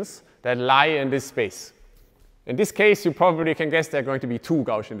distributions that lie in this space. In this case, you probably can guess there are going to be 2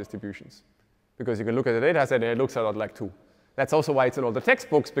 Gaussian distributions, because you can look at the data set and it looks a lot like 2. That's also why it's in all the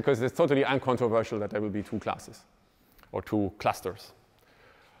textbooks, because it's totally uncontroversial that there will be 2 classes or 2 clusters.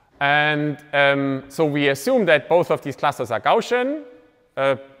 And so we assume that both of these clusters are Gaussian,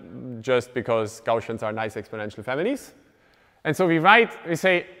 just because Gaussians are nice exponential families. And so we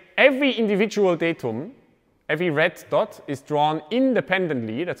say every individual datum, every red dot is drawn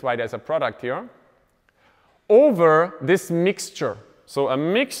independently, that's why there's a product here, over this mixture. So a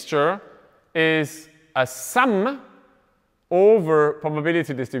mixture is a sum over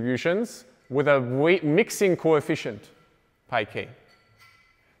probability distributions with a mixing coefficient, pi k,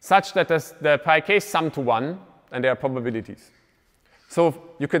 such that the pi k sum to 1, and there are probabilities. So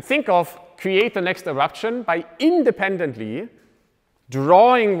you could think of create the next eruption by independently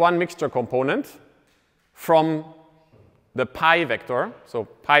drawing one mixture component from the pi vector. So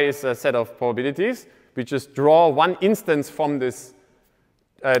pi is a set of probabilities. We just draw one instance from this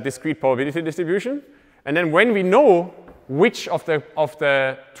discrete probability distribution. And then when we know which of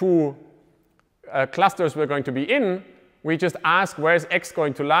the 2 clusters we're going to be in, we just ask where is x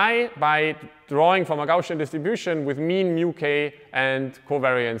going to lie by drawing from a Gaussian distribution with mean mu k and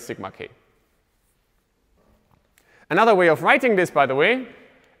covariance sigma k. Another way of writing this, by the way,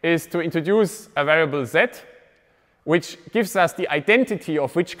 is to introduce a variable z, which gives us the identity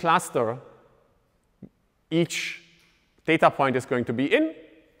of which cluster each data point is going to be in.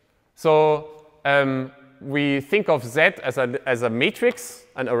 So we think of Z as a matrix,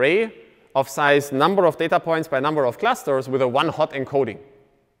 an array of size number of data points by number of clusters with a one-hot encoding.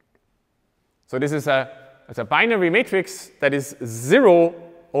 So this is it's a binary matrix that is 0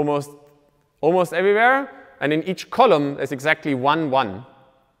 almost everywhere, and in each column there's exactly 1, 1.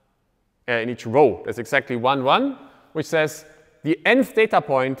 In each row there's exactly 1, 1, which says the nth data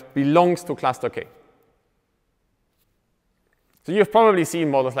point belongs to cluster K. So you've probably seen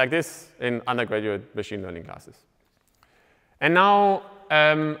models like this in undergraduate machine learning classes. And now,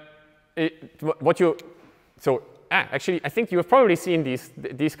 actually, I think you've probably seen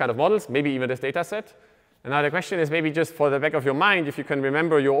these kind of models, maybe even this data set. And now the question is maybe just for the back of your mind, if you can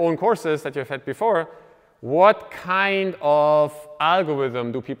remember your own courses that you've had before, what kind of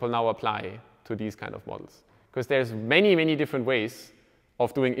algorithm do people now apply to these kind of models? Because there's many, many different ways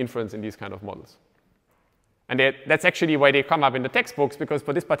of doing inference in these kind of models. And that's actually why they come up in the textbooks, because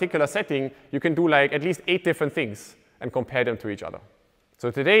for this particular setting, you can do like at least 8 different things and compare them to each other. So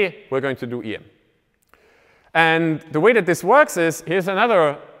today, we're going to do EM. And the way that this works is, here's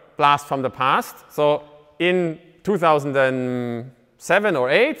another blast from the past. So in 2007 or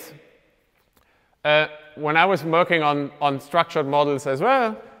 8, when I was working on structured models as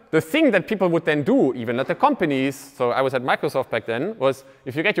well, the thing that people would then do, even at the companies, so I was at Microsoft back then, was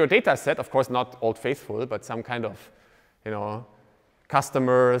if you get your data set, of course not Old Faithful, but some kind of,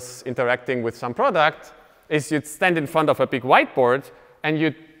 customers interacting with some product, is you'd stand in front of a big whiteboard and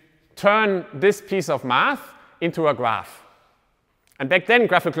you'd turn this piece of math into a graph. And back then,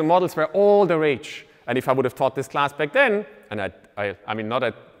 graphical models were all the rage. And if I would have taught this class back then, and I mean not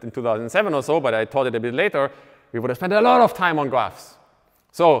in 2007 or so, but I taught it a bit later, we would have spent a lot of time on graphs.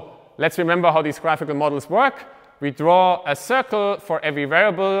 So let's remember how these graphical models work. We draw a circle for every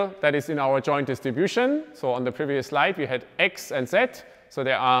variable that is in our joint distribution. So on the previous slide, we had x and z. So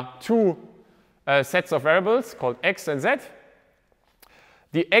there are 2 sets of variables called x and z.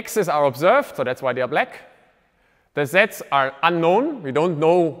 The x's are observed, so that's why they are black. The z's are unknown. We don't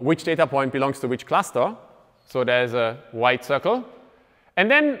know which data point belongs to which cluster. So there's a white circle.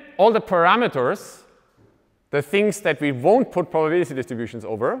 And then all the parameters, the things that we won't put probability distributions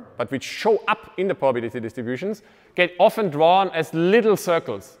over, but which show up in the probability distributions, get often drawn as little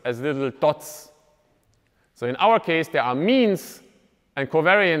circles, as little dots. So in our case, there are means and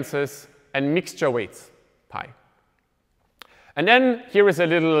covariances and mixture weights, pi. And then here is a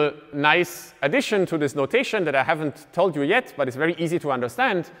little nice addition to this notation that I haven't told you yet, but it's very easy to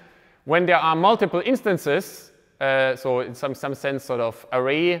understand. When there are multiple instances, so in some sense sort of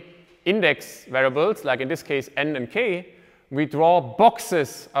array index variables, like in this case n and k, we draw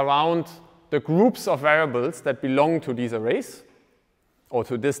boxes around the groups of variables that belong to these arrays, or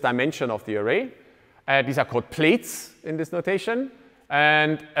to this dimension of the array. These are called plates in this notation,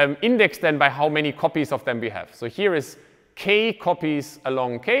 and indexed then by how many copies of them we have. So here is k copies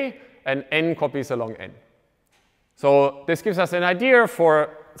along k and n copies along n. So this gives us an idea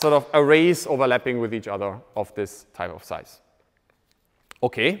for sort of arrays overlapping with each other of this type of size.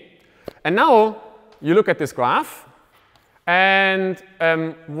 Okay, and now you look at this graph, and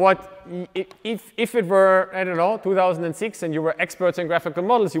if it were, I don't know, 2006 and you were experts in graphical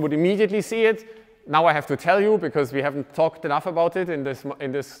models, you would immediately see it. Now I have to tell you, because we haven't talked enough about it in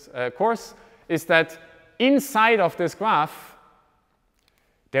this course, is that inside of this graph,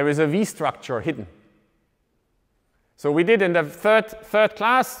 there is a V structure hidden. So we did in the third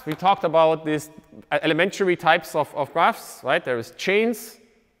class, we talked about these elementary types of graphs, right? There is chains,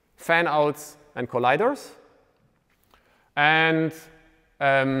 fan-outs, and colliders. And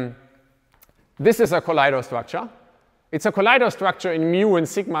this is a collider structure. It's a collider structure in mu and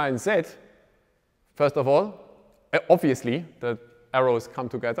sigma and z. First of all, obviously, the arrows come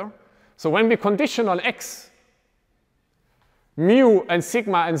together. So when we condition on x, mu and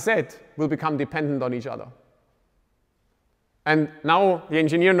sigma and z will become dependent on each other. And now the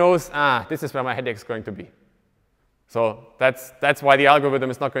engineer knows, this is where my headache is going to be. So that's why the algorithm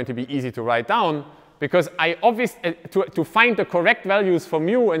is not going to be easy to write down, because to find the correct values for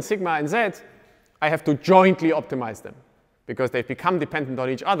mu and sigma and z, I have to jointly optimize them, because they've become dependent on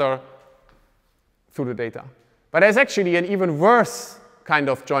each other through the data. But there's actually an even worse kind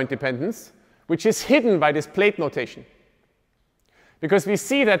of joint dependence, which is hidden by this plate notation. Because we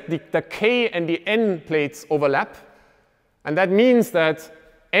see that the k and the n plates overlap, and that means that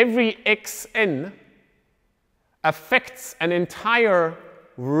every xn affects an entire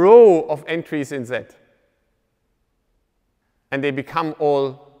row of entries in Z. And they become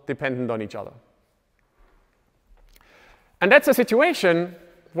all dependent on each other. And that's a situation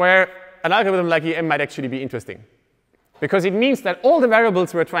where an algorithm like EM might actually be interesting, because it means that all the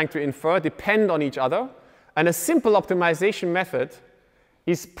variables we're trying to infer depend on each other, and a simple optimization method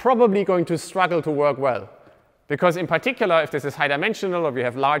is probably going to struggle to work well. Because in particular, if this is high dimensional, or we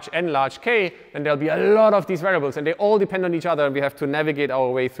have large n, large k, then there'll be a lot of these variables, and they all depend on each other, and we have to navigate our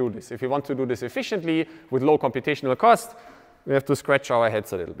way through this. If we want to do this efficiently with low computational cost, we have to scratch our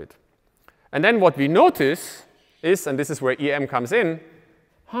heads a little bit. And then what we notice is, and this is where EM comes in,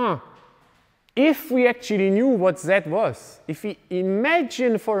 if we actually knew what Z was, if we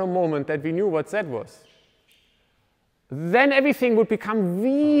imagine for a moment that we knew what Z was, then everything would become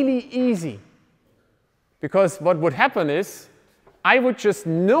really easy. Because what would happen is, I would just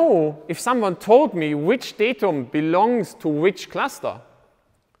know if someone told me which datum belongs to which cluster.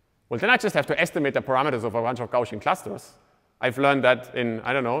 Well, then I just have to estimate the parameters of a bunch of Gaussian clusters. I've learned that in,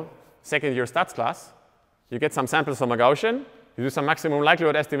 I don't know, second-year stats class. You get some samples from a Gaussian, you do some maximum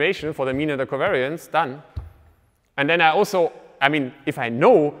likelihood estimation for the mean and the covariance, done. And then if I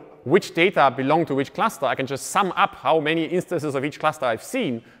know which data belong to which cluster, I can just sum up how many instances of each cluster I've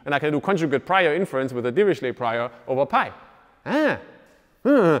seen, and I can do conjugate prior inference with a Dirichlet prior over pi.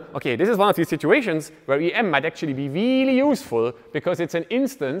 Okay, this is one of these situations where EM might actually be really useful, because it's an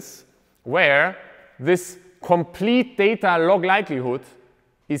instance where this complete data log likelihood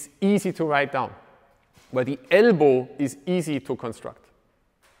is easy to write down, where the ELBO is easy to construct.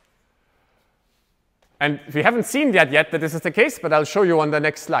 And we haven't seen yet that this is the case, but I'll show you on the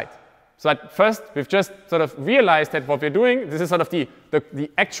next slide. So at first, we've just sort of realized that what we're doing, this is sort of the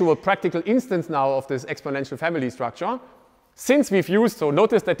actual practical instance now of this exponential family structure. Since we've used, so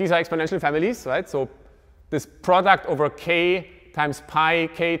notice that these are exponential families, right? So this product over k times pi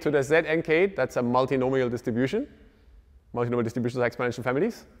k to the z n k, that's a multinomial distribution. Multinomial distributions are exponential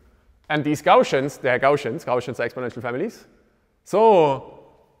families. And these Gaussians, they're Gaussians. Gaussians are exponential families. So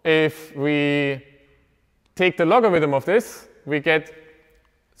if we take the logarithm of this, we get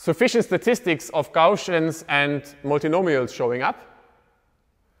sufficient statistics of Gaussians and multinomials showing up.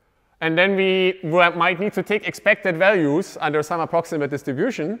 And then we might need to take expected values under some approximate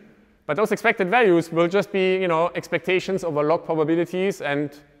distribution But those expected values will just be, you know, expectations over log probabilities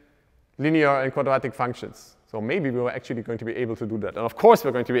and linear and quadratic functions. So maybe we were actually going to be able to do that. And of course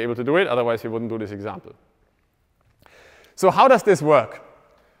we're going to be able to do it, otherwise we wouldn't do this example. So how does this work?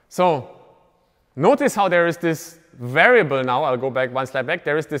 So notice how there is this variable now. I'll go back one slide back.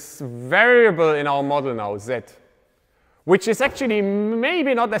 There is this variable in our model now, z, which is actually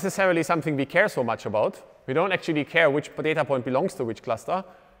maybe not necessarily something we care so much about. We don't actually care which data point belongs to which cluster,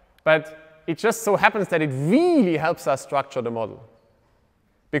 but it just so happens that it really helps us structure the model.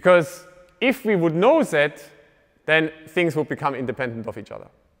 Because if we would know z, then things would become independent of each other.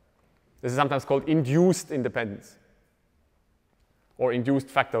 This is sometimes called induced independence or induced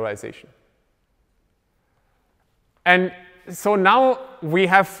factorization. And so now we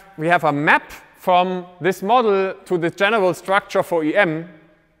have a map from this model to the general structure for EM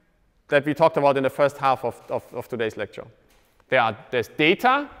that we talked about in the first half of today's lecture. There's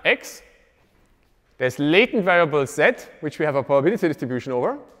data, x. There's latent variable z, which we have a probability distribution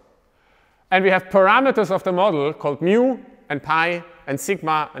over. And we have parameters of the model called mu and pi and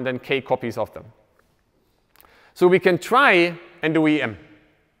sigma, and then k copies of them. So we can try and do EM.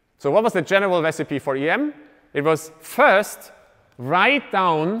 So what was the general recipe for EM? It was first write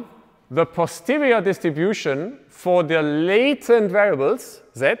down the posterior distribution for the latent variables,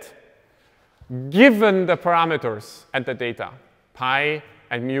 z, given the parameters and the data, pi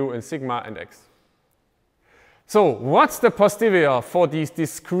and mu and sigma and x. So what's the posterior for these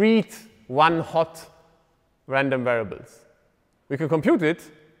discrete one-hot random variables? We can compute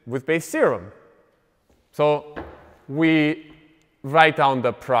it with Bayes' theorem. So we write down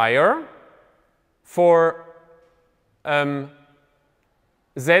the prior for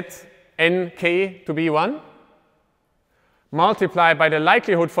z n k to be 1, multiply by the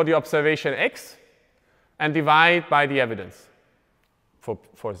likelihood for the observation x, and divide by the evidence for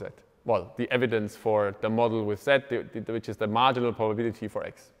z. Well, the evidence for the model with z, which is the marginal probability for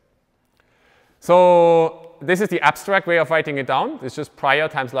x. So this is the abstract way of writing it down. It's just prior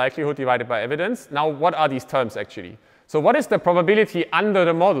times likelihood divided by evidence. Now, what are these terms actually? So what is the probability under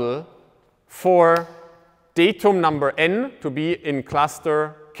the model for datum number n to be in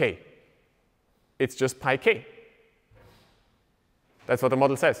cluster k? It's just pi k. That's what the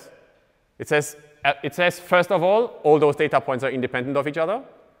model says. It says first of all those data points are independent of each other.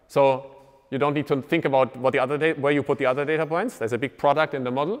 So you don't need to think about where you put the other data points. There's a big product in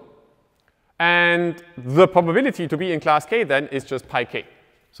the model. And the probability to be in class k then is just pi k.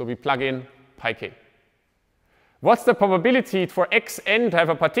 So we plug in pi k. What's the probability for xn to have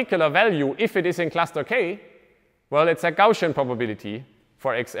a particular value if it is in cluster k? Well, it's a Gaussian probability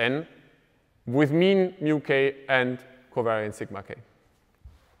for xn with mean mu k and covariance sigma k.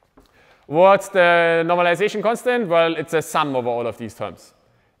 What's the normalization constant? Well, it's a sum over all of these terms.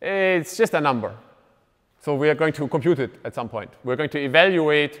 It's just a number. So we are going to compute it at some point. We're going to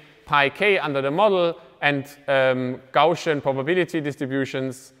evaluate pi k under the model and Gaussian probability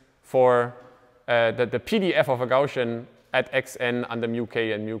distributions for the PDF of a Gaussian at xn under mu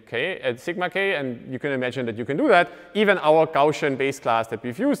k and sigma k. And you can imagine that you can do that. Even our Gaussian base class that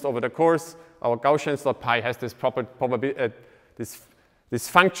we've used over the course, our Gaussians.pi has this this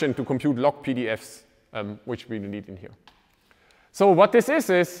function to compute log PDFs, which we need in here. So what this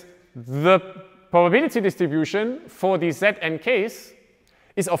is the probability distribution for the z and k's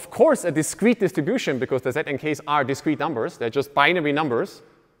is of course a discrete distribution because the z and k's are discrete numbers. They're just binary numbers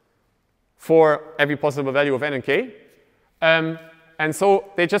for every possible value of n and k. And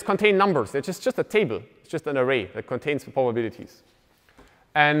so they just contain numbers. They're just a table. It's just an array that contains probabilities.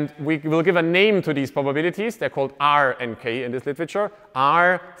 And we will give a name to these probabilities. They're called R and K in this literature.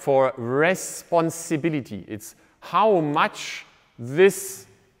 R for responsibility. It's how much this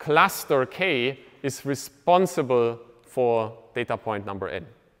cluster K is responsible for data point number n.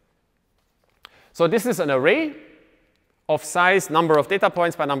 So this is an array of size number of data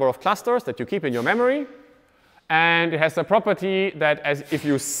points by number of clusters that you keep in your memory. And it has the property that if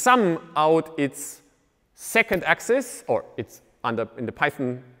you sum out its second axis, or it's in the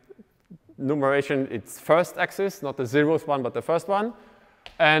Python numeration, it's first axis, not the 0th one, but the first one.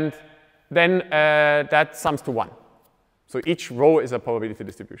 And then that sums to 1. So each row is a probability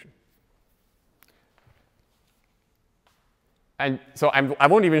distribution. And so I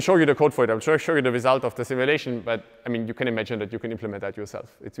won't even show you the code for it. I'll show you the result of the simulation. But I mean, you can imagine that you can implement that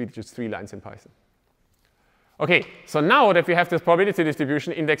yourself. It's really just 3 lines in Python. OK, so now that we have this probability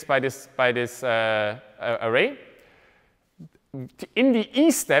distribution indexed by this array, in the E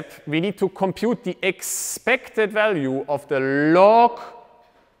step, we need to compute the expected value of the log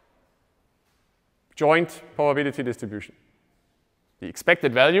joint probability distribution. the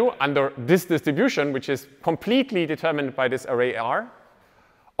expected value under this distribution, which is completely determined by this array R,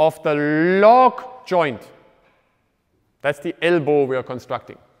 of the log joint. That's the elbow we are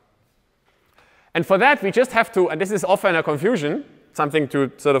constructing. And for that, we just have to, and this is often a confusion, something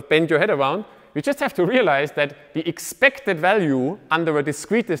to sort of bend your head around, we just have to realize that the expected value under a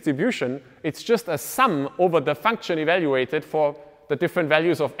discrete distribution, it's just a sum over the function evaluated for the different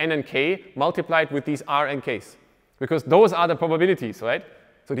values of n and k multiplied with these r and k's. Because those are the probabilities, right?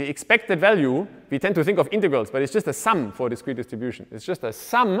 So the expected value, we tend to think of integrals, but it's just a sum for a discrete distribution. It's just a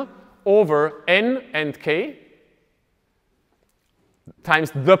sum over n and k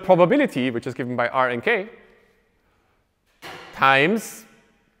times the probability, which is given by r and k, times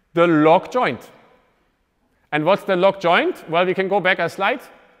the log joint. And what's the log joint? Well, we can go back a slide.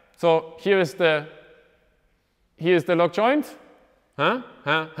 So here is the log joint.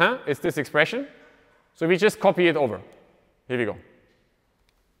 It's this expression. So we just copy it over. Here we go.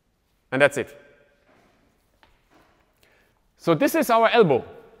 And that's it. So this is our elbow.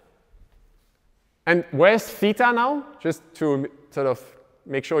 And where's theta now? Just to sort of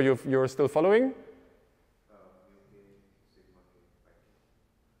make sure you're still following.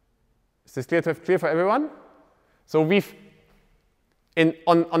 Is this clear for everyone? So we've,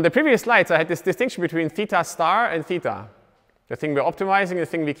 on the previous slides, I had this distinction between theta star and theta. The thing we're optimizing, the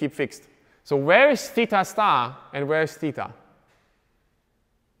thing we keep fixed. So where is theta star and where is theta?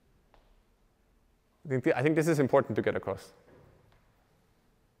 I think this is important to get across.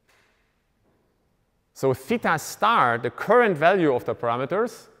 So theta star, the current value of the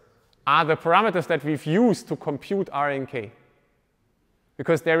parameters, are the parameters that we've used to compute r and k.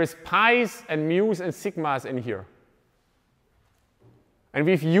 Because there is pi's and mu's and sigmas in here. And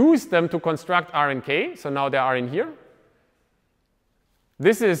we've used them to construct r and k, so now they are in here.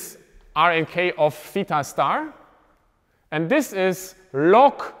 This is r and k of theta star. And this is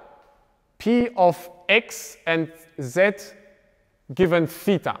log p of x and z given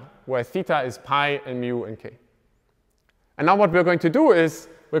theta, where theta is pi and mu and k. And now what we're going to do is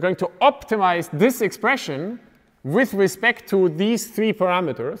we're going to optimize this expression with respect to these three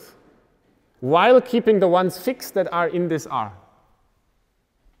parameters while keeping the ones fixed that are in this R.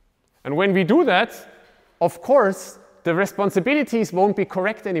 And when we do that, of course, the responsibilities won't be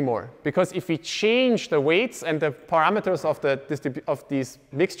correct anymore. Because if we change the weights and the parameters of these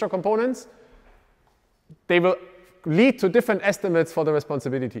mixture components, they will lead to different estimates for the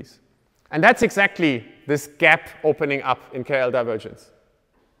responsibilities. And that's exactly this gap opening up in KL divergence.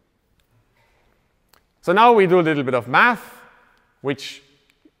 So now we do a little bit of math, which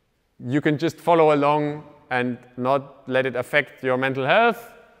you can just follow along and not let it affect your mental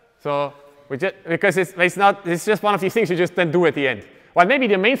health. So because it's just one of these things you just then do at the end. Well, maybe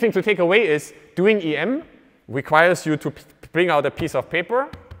the main thing to take away is doing EM requires you to bring out a piece of paper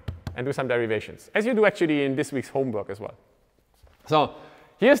and do some derivations, as you do actually in this week's homework as well. So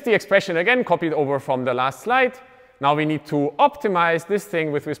here's the expression again, copied over from the last slide. Now we need to optimize this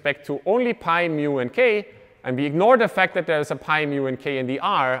thing with respect to only pi, mu, and k, and we ignore the fact that there's a pi, mu, and k in the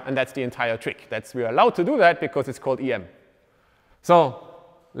R, and that's the entire trick. We're allowed to do that because it's called EM. So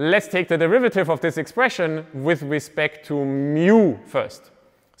let's take the derivative of this expression with respect to mu first.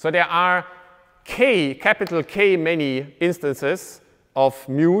 So there are k, capital K, many instances of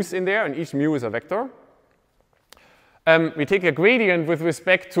mu's in there, and each mu is a vector. We take a gradient with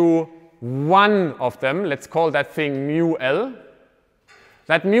respect to one of them. Let's call that thing mu L.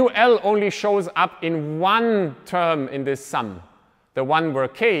 That mu L only shows up in one term in this sum, the one where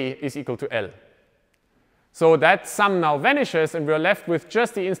k is equal to L. So that sum now vanishes, and we're left with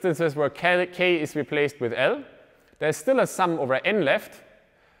just the instances where k is replaced with L. There's still a sum over n left.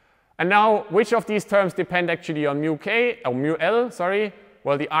 And now, which of these terms depend actually on mu L, sorry?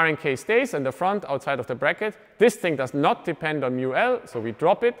 Well, the r and k stays in the front outside of the bracket. This thing does not depend on mu L, so we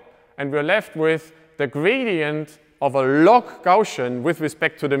drop it. And we're left with the gradient of a log Gaussian with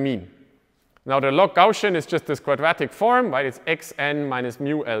respect to the mean. Now, the log Gaussian is just this quadratic form, right? It's xn minus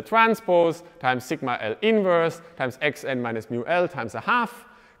mu L transpose times sigma L inverse times xn minus mu L times a half.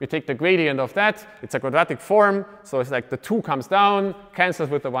 We take the gradient of that. It's a quadratic form, so it's like the 2 comes down, cancels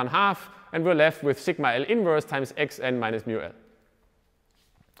with the 1/2, and we're left with sigma L inverse times xn minus mu L.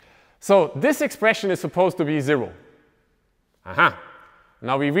 So this expression is supposed to be 0.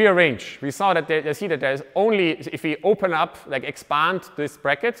 Now we rearrange. We saw that you see that there's only, if we open up, like expand this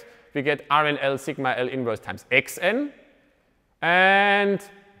bracket, we get Rn L sigma L inverse times xn, and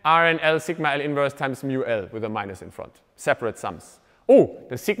Rn L sigma L inverse times mu L with a minus in front, separate sums. Oh,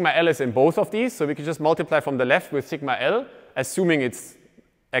 the sigma L is in both of these, so we can just multiply from the left with sigma L, assuming it's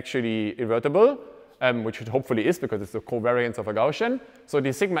actually invertible, which it hopefully is because it's the covariance of a Gaussian. So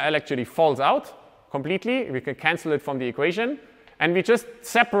the sigma L actually falls out completely. We can cancel it from the equation. And we just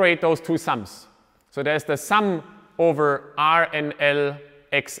separate those two sums. So there's the sum over RNL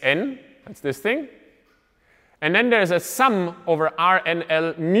xn, that's this thing. And then there's a sum over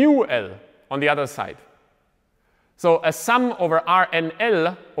RNL mu L on the other side. So a sum over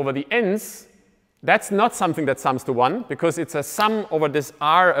RNL over the n's, that's not something that sums to 1, because it's a sum over this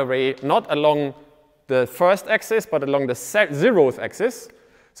R array, not along the first axis, but along the 0th axis.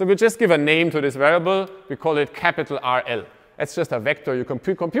 So we just give a name to this variable. We call it capital RL. That's just a vector you can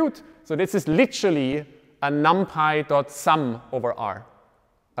compute. So this is literally a numpy.sum over R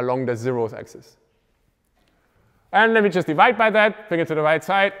along the 0th axis. And then we just divide by that, bring it to the right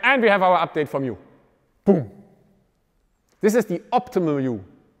side, and we have our update from u. Boom. This is the optimal u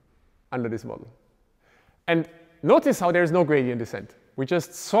under this model. And notice how there is no gradient descent. We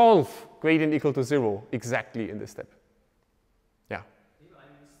just solve gradient equal to 0 exactly in this step. Yeah? Maybe I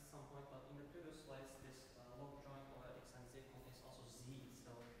missed some point, but in the previous slides, this log joint over x and z is also z.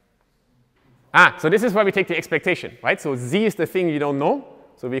 So so this is where we take the expectation, right? So z is the thing you don't know.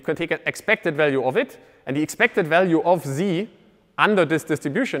 So we can take an expected value of it. And the expected value of z under this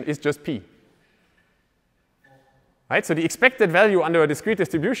distribution is just p. Right? So the expected value under a discrete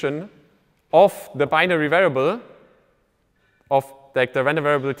distribution of the binary variable, of like the random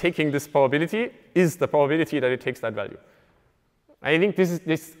variable taking this probability, is the probability that it takes that value. I think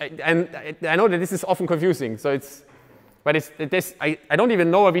and I know that this is often confusing. So I don't even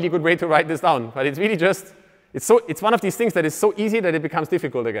know a really good way to write this down. But it's really just, it's one of these things that is so easy that it becomes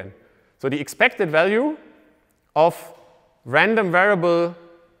difficult again. So the expected value of random variable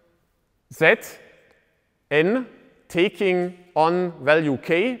z n taking on value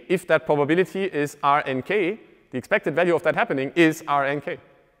k, if that probability is Rnk, the expected value of that happening is Rnk,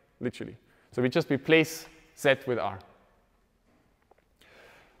 literally. So we just replace z with R.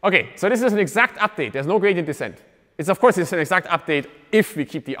 OK, so this is an exact update. There's no gradient descent. Of course, it's an exact update if we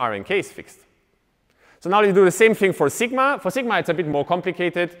keep the Rnk's fixed. So now we do the same thing for sigma. For sigma, it's a bit more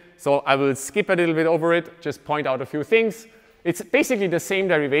complicated. So I will skip a little bit over it, just point out a few things. It's basically the same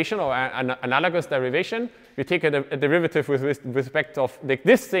derivation or an analogous derivation. We take a derivative with respect of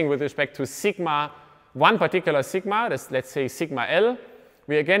this thing with respect to sigma, one particular sigma, let's say sigma L.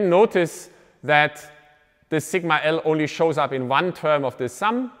 We again notice that this sigma L only shows up in one term of this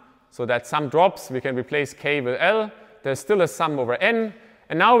sum. So that sum drops. We can replace k with L. There's still a sum over n.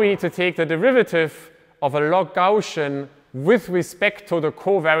 And now we need to take the derivative of a log Gaussian with respect to the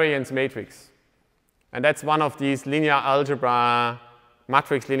covariance matrix. And that's one of these linear algebra,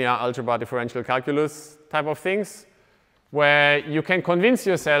 matrix linear algebra differential calculus type of things, where you can convince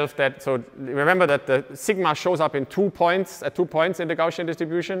yourself that, so remember that the sigma shows up in 2 points, at 2 points in the Gaussian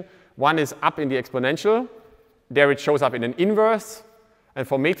distribution. One is up in the exponential. There it shows up in an inverse. And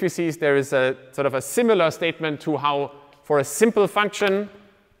for matrices, there is a sort of a similar statement to how, for a simple function,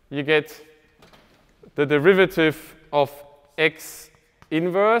 you get the derivative of x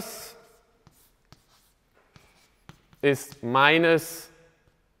inverse is minus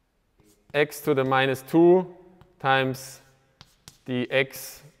x to the minus 2 times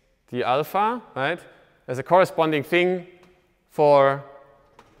dx d alpha, right? There's a corresponding thing for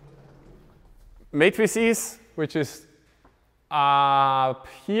matrices, which is up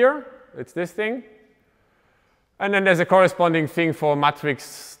here. It's this thing. And then there's a corresponding thing for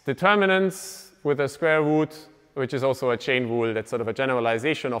matrix determinants with a square root, which is also a chain rule. That's sort of a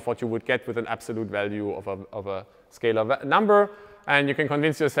generalization of what you would get with an absolute value of a scalar number. And you can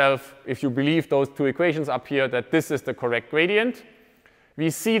convince yourself, if you believe those two equations up here, that this is the correct gradient. We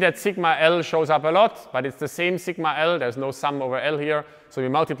see that sigma L shows up a lot, but it's the same sigma L. There's no sum over L here. So we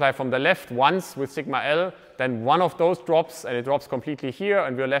multiply from the left once with sigma L. Then one of those drops, and it drops completely here.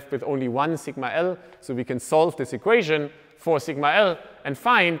 And we're left with only one sigma L. So we can solve this equation for sigma L and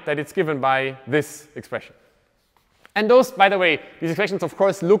find that it's given by this expression. And those, by the way, these expressions, of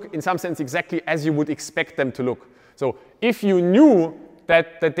course, look in some sense exactly as you would expect them to look. So if you knew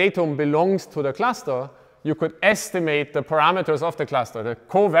that the datum belongs to the cluster, you could estimate the parameters of the cluster, the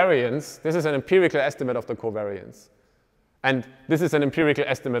covariance. This is an empirical estimate of the covariance. And this is an empirical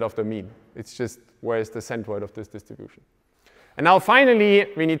estimate of the mean. It's just where is the centroid of this distribution. And now finally,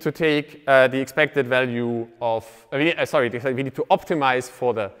 we need to take the expected value of, we need to optimize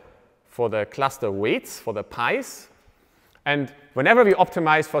for the cluster weights, for the pi's. And whenever we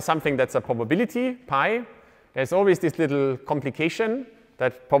optimize for something that's a probability, pi, there's always this little complication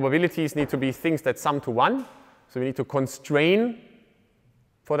that probabilities need to be things that sum to 1. So we need to constrain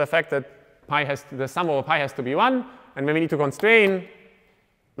for the fact that the sum over pi has to be 1. And when we need to constrain,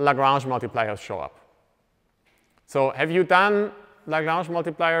 Lagrange multipliers show up. So have you done Lagrange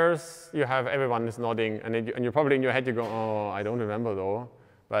multipliers? You have, everyone is nodding, and you're probably in your head, you go, oh, I don't remember though.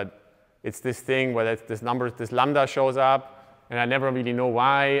 But it's this thing where this number, this lambda shows up, and I never really know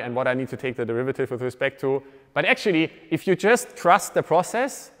why and what I need to take the derivative with respect to. But actually, if you just trust the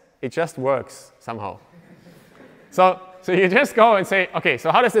process, it just works somehow. So you just go and say, OK,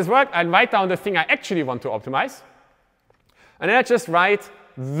 so how does this work? I write down the thing I actually want to optimize. And then I just write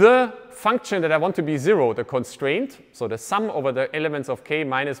the function that I want to be 0, the constraint. So the sum over the elements of k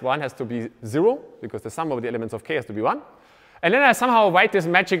minus 1 has to be 0, because the sum over the elements of k has to be 1. And then I somehow write this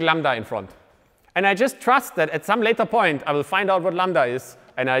magic lambda in front. And I just trust that at some later point, I will find out what lambda is,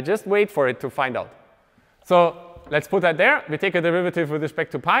 and I just wait for it to find out. So let's put that there. We take a derivative with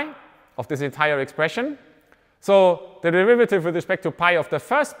respect to pi of this entire expression. So the derivative with respect to pi of the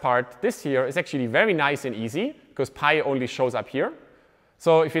first part, this here, is actually very nice and easy, because pi only shows up here.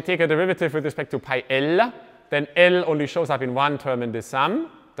 So if you take a derivative with respect to pi L, then L only shows up in one term in this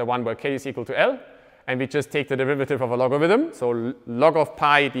sum, the one where k is equal to L. And we just take the derivative of a logarithm. So log of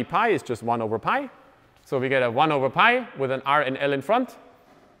pi d pi is just 1 over pi. So we get a 1 over pi with an r and L in front.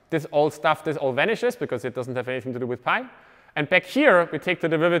 This all vanishes because it doesn't have anything to do with pi. And back here, we take the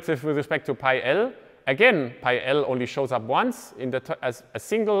derivative with respect to pi L. Again, pi L only shows up once as a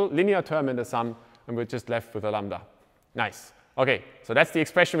single linear term in the sum, and we're just left with a lambda. Nice. OK, so that's the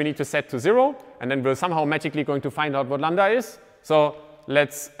expression we need to set to 0. And then we're somehow magically going to find out what lambda is. So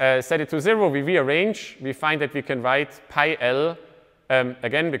let's set it to 0. We rearrange. We find that we can write pi L,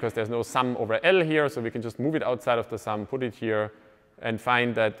 again, because there's no sum over L here. So we can just move it outside of the sum, put it here, and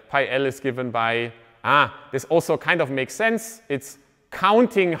find that pi L is given by, this also kind of makes sense. It's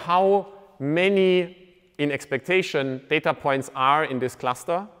counting how many, in expectation, data points are in this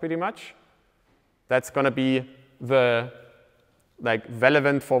cluster, pretty much. That's going to be the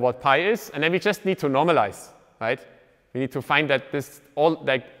relevant for what pi is. And then we just need to normalize, right? We need to find that this all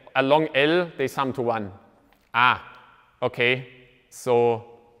along L they sum to 1. OK. So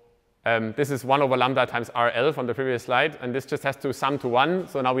this is 1 over lambda times RL from the previous slide, and this just has to sum to 1.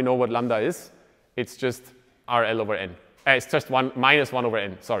 So now we know what lambda is. It's just RL over n. It's just minus 1 over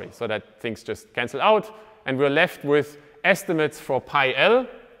n. Sorry. So that things just cancel out, and we're left with estimates for pi L,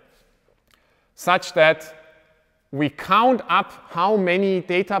 such that we count up how many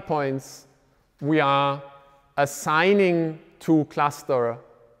data points we are assigning to cluster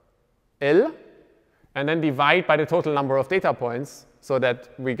L, and then divide by the total number of data points, so that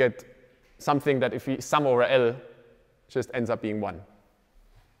we get something that if we sum over L just ends up being 1.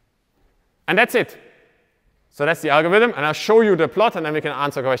 And that's it. So that's the algorithm, and I'll show you the plot, and then we can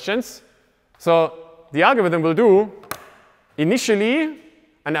answer questions. So the algorithm will do initially,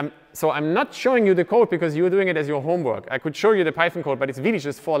 and I'm not showing you the code because you're doing it as your homework. I could show you the Python code, but it's really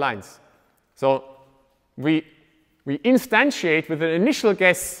just 4 lines. So we instantiate with an initial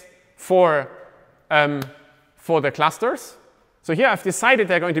guess for the clusters. So here I've decided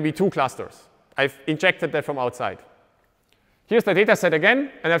there are going to be 2 clusters. I've injected that from outside. Here's the data set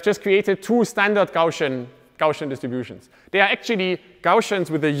again, and I've just created 2 standard Gaussian distributions. They are actually Gaussians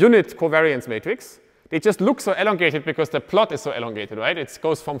with a unit covariance matrix. They just look so elongated because the plot is so elongated, right? It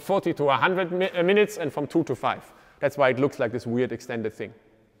goes from 40 to 100 minutes and from 2 to 5. That's why it looks like this weird extended thing.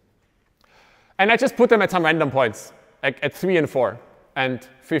 And I just put them at some random points, like at 3 and 4, and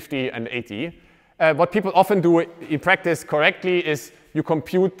 50 and 80. What people often do in practice correctly is you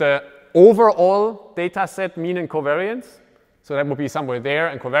compute the overall data set mean and covariance. So that would be somewhere there,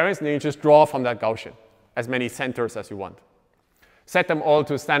 and covariance, and then you just draw from that Gaussian as many centers as you want. Set them all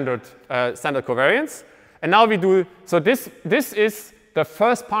to standard covariance. And now we do, so this is the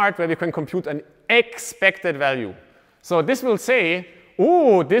first part where we can compute an expected value. So this will say,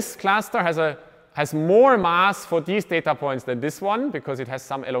 ooh, this cluster has more mass for these data points than this one, because it has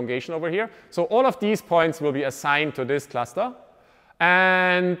some elongation over here. So all of these points will be assigned to this cluster.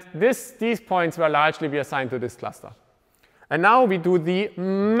 And these points will largely be assigned to this cluster. And now we do the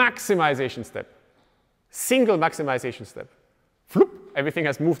maximization step. Single maximization step. Floop, everything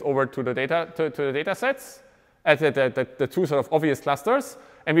has moved over to the data sets, the 2 sort of obvious clusters.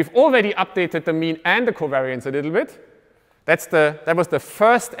 And we've already updated the mean and the covariance a little bit. That was the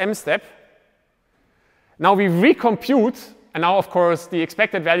first M step. Now we recompute, and now, of course, the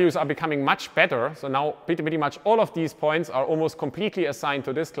expected values are becoming much better. So now pretty much all of these points are almost completely assigned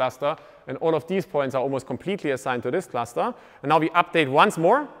to this cluster, and all of these points are almost completely assigned to this cluster. And now we update once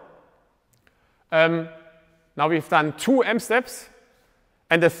more. Now we've done 2 M steps,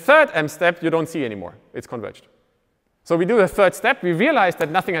 and the third M step you don't see anymore. It's converged. So we do the third step. We realize that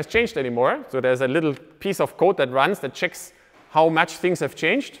nothing has changed anymore. So there's a little piece of code that runs that checks how much things have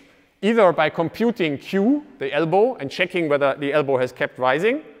changed. either by computing Q, the elbow, and checking whether the elbow has kept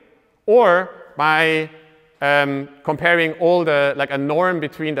rising, or by comparing all the, like a norm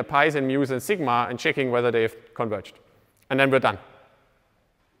between the pi's and mu's and sigma and checking whether they've converged. And then we're done.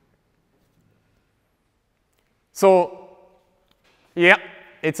 So yeah,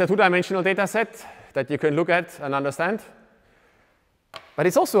 it's a two-dimensional data set that you can look at and understand. But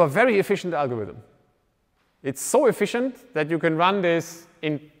it's also a very efficient algorithm. It's so efficient that you can run this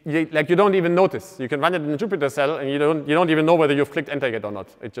in, like you don't even notice. You can run it in a Jupyter cell and you don't even know whether you've clicked enter yet or not.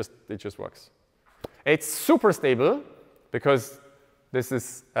 It just works. It's super stable because this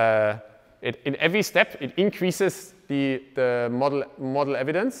is, in every step, it increases the model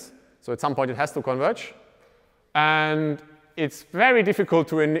evidence. So at some point it has to converge. And it's very difficult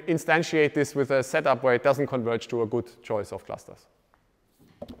to instantiate this with a setup where it doesn't converge to a good choice of clusters.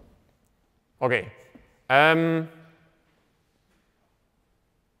 Okay.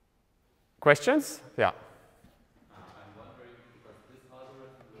 Questions? Yeah. I'm wondering, because this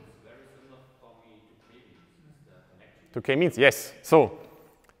algorithm looks very similar for me to k-means. Is that connection? To k-means, yes. So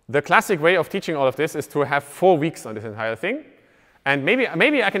the classic way of teaching all of this is to have 4 weeks on this entire thing. And maybe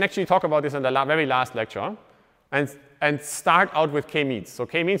I can actually talk about this in the very last lecture and start out with k-means. So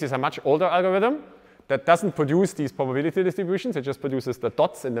k-means is a much older algorithm that doesn't produce these probability distributions. It just produces the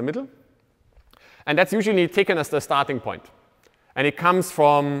dots in the middle. And that's usually taken as the starting point. And it comes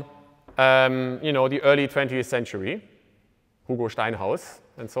from you know, the early 20th century, Hugo Steinhaus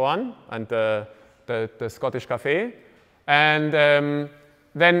and so on, and the Scottish Cafe. And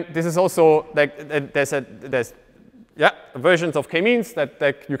then this is also, like, there's versions of k-means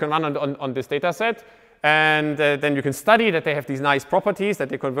that you can run on this data set. And then you can study that they have these nice properties, that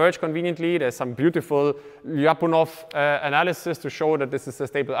they converge conveniently. There's some beautiful Lyapunov analysis to show that this is a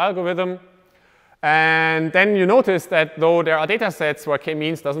stable algorithm. And then you notice that though there are data sets where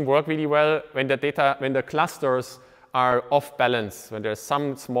k-means doesn't work really well when the clusters are off balance. When there's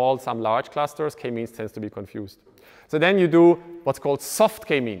some small, some large clusters, k-means tends to be confused. So then you do what's called soft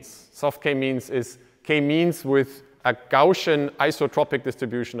k-means. Soft k-means is k-means with a Gaussian isotropic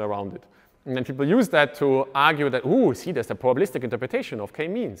distribution around it. And then people use that to argue that, ooh, see, there's a probabilistic interpretation of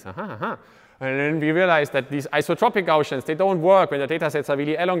k-means. And then we realize that these isotropic Gaussians, they don't work when the data sets are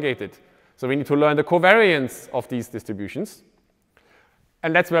really elongated. So we need to learn the covariance of these distributions.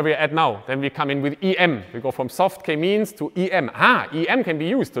 And that's where we're at now. Then we come in with EM. We go from soft k-means to EM. EM can be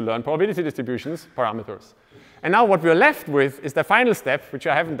used to learn probability distributions parameters. And now what we're left with is the final step, which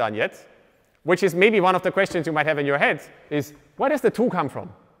I haven't done yet, which is maybe one of the questions you might have in your head, is where does the 2 come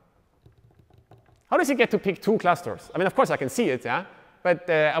from? How does it get to pick 2 clusters? I mean, of course, I can see it, yeah? But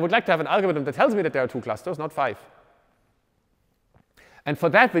I would like to have an algorithm that tells me that there are 2 clusters, not 5. And for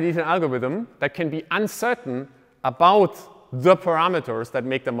that, we need an algorithm that can be uncertain about the parameters that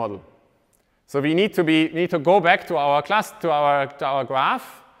make the model. So we need to go back to our our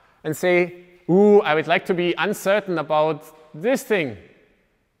graph and say, ooh, I would like to be uncertain about this thing.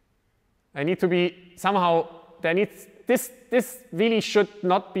 I need to be somehow, this really should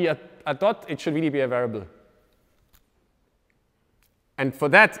not be a dot, it should really be a variable. And for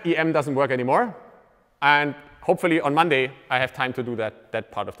that, EM doesn't work anymore. And hopefully on Monday, I have time to do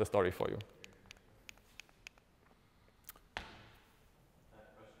that part of the story for you.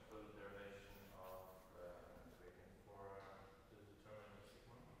 That question for the derivation of waiting for the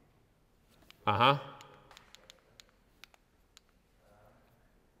determinant of sigma.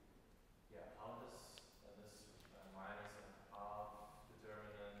 Yeah, how does this minus and half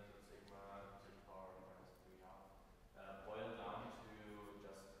determinant of sigma to the power minus 3 half boil down to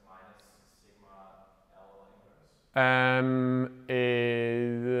just minus sigma L inverse?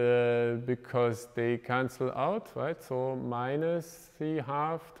 Because they cancel out, right? So minus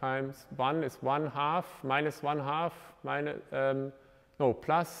 3/2 times 1 is 1/2, minus 1/2, minus, no,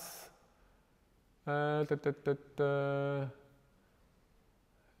 plus,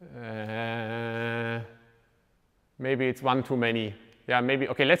 maybe it's 1 too many. Yeah, maybe,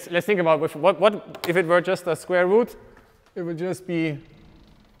 okay, let's think about what if it were just a square root? It would just be,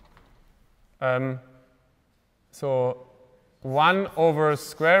 so 1 over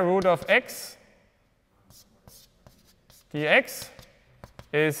square root of x dx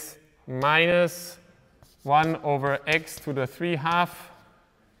is minus 1 over x to the 3/2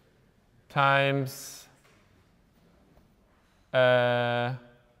 times,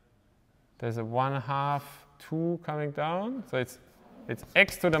 there's a 1/2, 2 coming down. So it's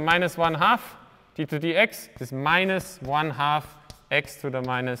x to the minus 1/2 d to dx is minus 1/2 x to the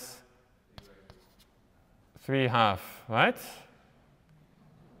minus 3/2, right?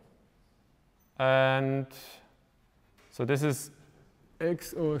 And so this is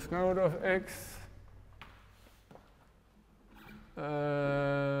x over square root of x.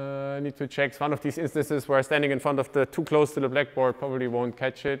 I need to check. It's one of these instances where standing in front of the too close to the blackboard probably won't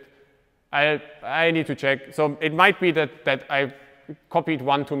catch it. I need to check. So it might be that I copied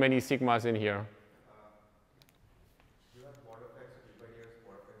one too many sigmas in here. You have mod of x, over here is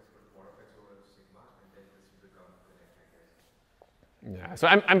mod of x, but mod of x over sigma, and then this will become connect, I guess.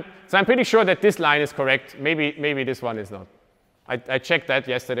 Yeah, so I'm pretty sure that this line is correct. Maybe this one is not. I checked that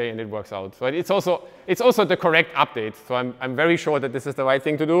yesterday and it works out. So it's also the correct update. So I'm very sure that this is the right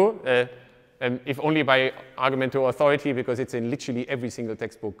thing to do, if only by argument to authority, because it's in literally every single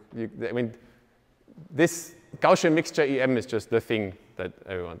textbook. I mean, this Gaussian mixture EM is just the thing that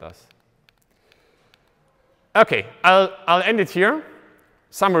everyone does. Okay, I'll end it here.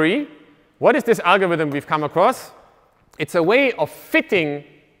 Summary. What is this algorithm we've come across? It's a way of fitting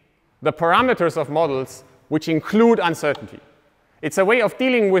the parameters of models which include uncertainty. It's a way of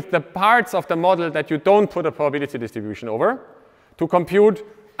dealing with the parts of the model that you don't put a probability distribution over to compute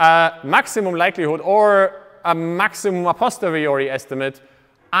a maximum likelihood or a maximum a posteriori estimate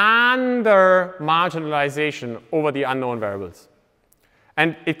under marginalization over the unknown variables.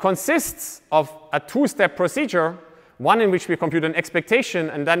 And it consists of a two-step procedure, one in which we compute an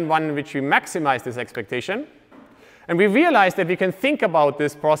expectation and then one in which we maximize this expectation. And we realize that we can think about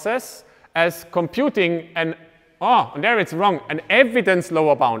this process as computing an and there it's wrong, an evidence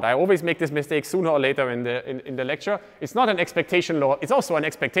lower bound. I always make this mistake sooner or later in the lecture. It's not an expectation lower, it's also an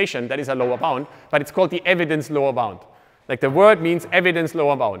expectation that is a lower bound, but it's called the evidence lower bound. Like the word means evidence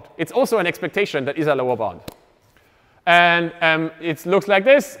lower bound. It's also an expectation that is a lower bound. And it looks like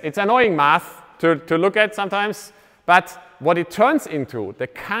this. It's annoying math to look at sometimes, but what it turns into, the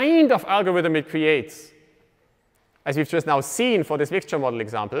kind of algorithm it creates, as we've just now seen for this mixture model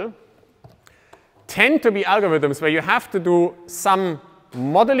example, tend to be algorithms where you have to do some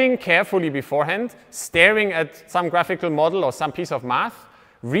modeling carefully beforehand, staring at some graphical model or some piece of math,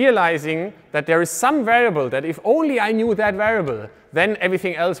 realizing that there is some variable that if only I knew that variable, then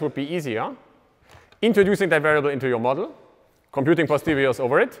everything else would be easier, introducing that variable into your model, computing posteriors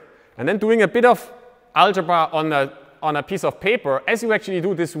over it, and then doing a bit of algebra on a piece of paper, as you actually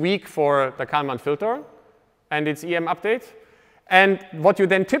do this week for the Kalman filter and its EM update. And what you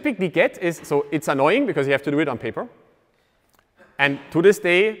then typically get is, so it's annoying because you have to do it on paper. And to this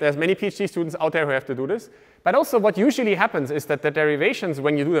day, there's many PhD students out there who have to do this. But also what usually happens is that the derivations,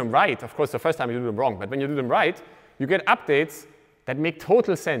 when you do them right, of course, the first time you do them wrong, but when you do them right, you get updates that make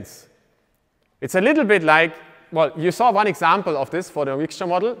total sense. It's a little bit like, well, you saw one example of this for the mixture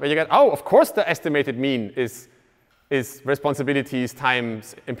model, where you get, oh, of course the estimated mean is responsibilities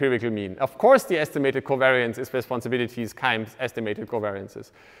times empirical mean. Of course, the estimated covariance is responsibilities times estimated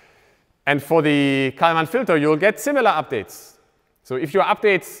covariances. And for the Kalman filter, you'll get similar updates. So if your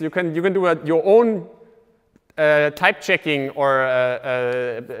updates, you can do your own type checking or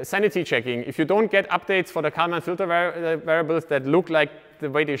sanity checking. If you don't get updates for the Kalman filter variables that look like the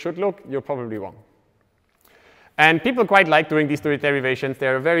way they should look, you're probably wrong. And people quite like doing these derivations.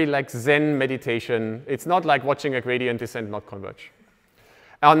 They're very like Zen meditation. It's not like watching a gradient descent not converge.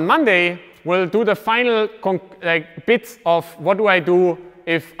 On Monday, we'll do the final bit of what do I do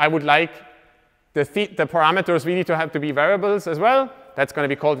if I would like the parameters really to have to be variables as well. That's going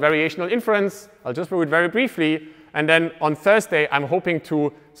to be called variational inference. I'll just do it very briefly. And then on Thursday, I'm hoping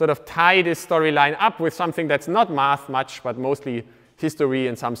to sort of tie this storyline up with something that's not math much, but mostly history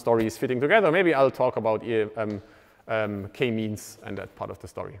and some stories fitting together. Maybe I'll talk about k-means and that part of the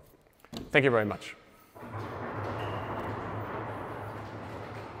story. Thank you very much.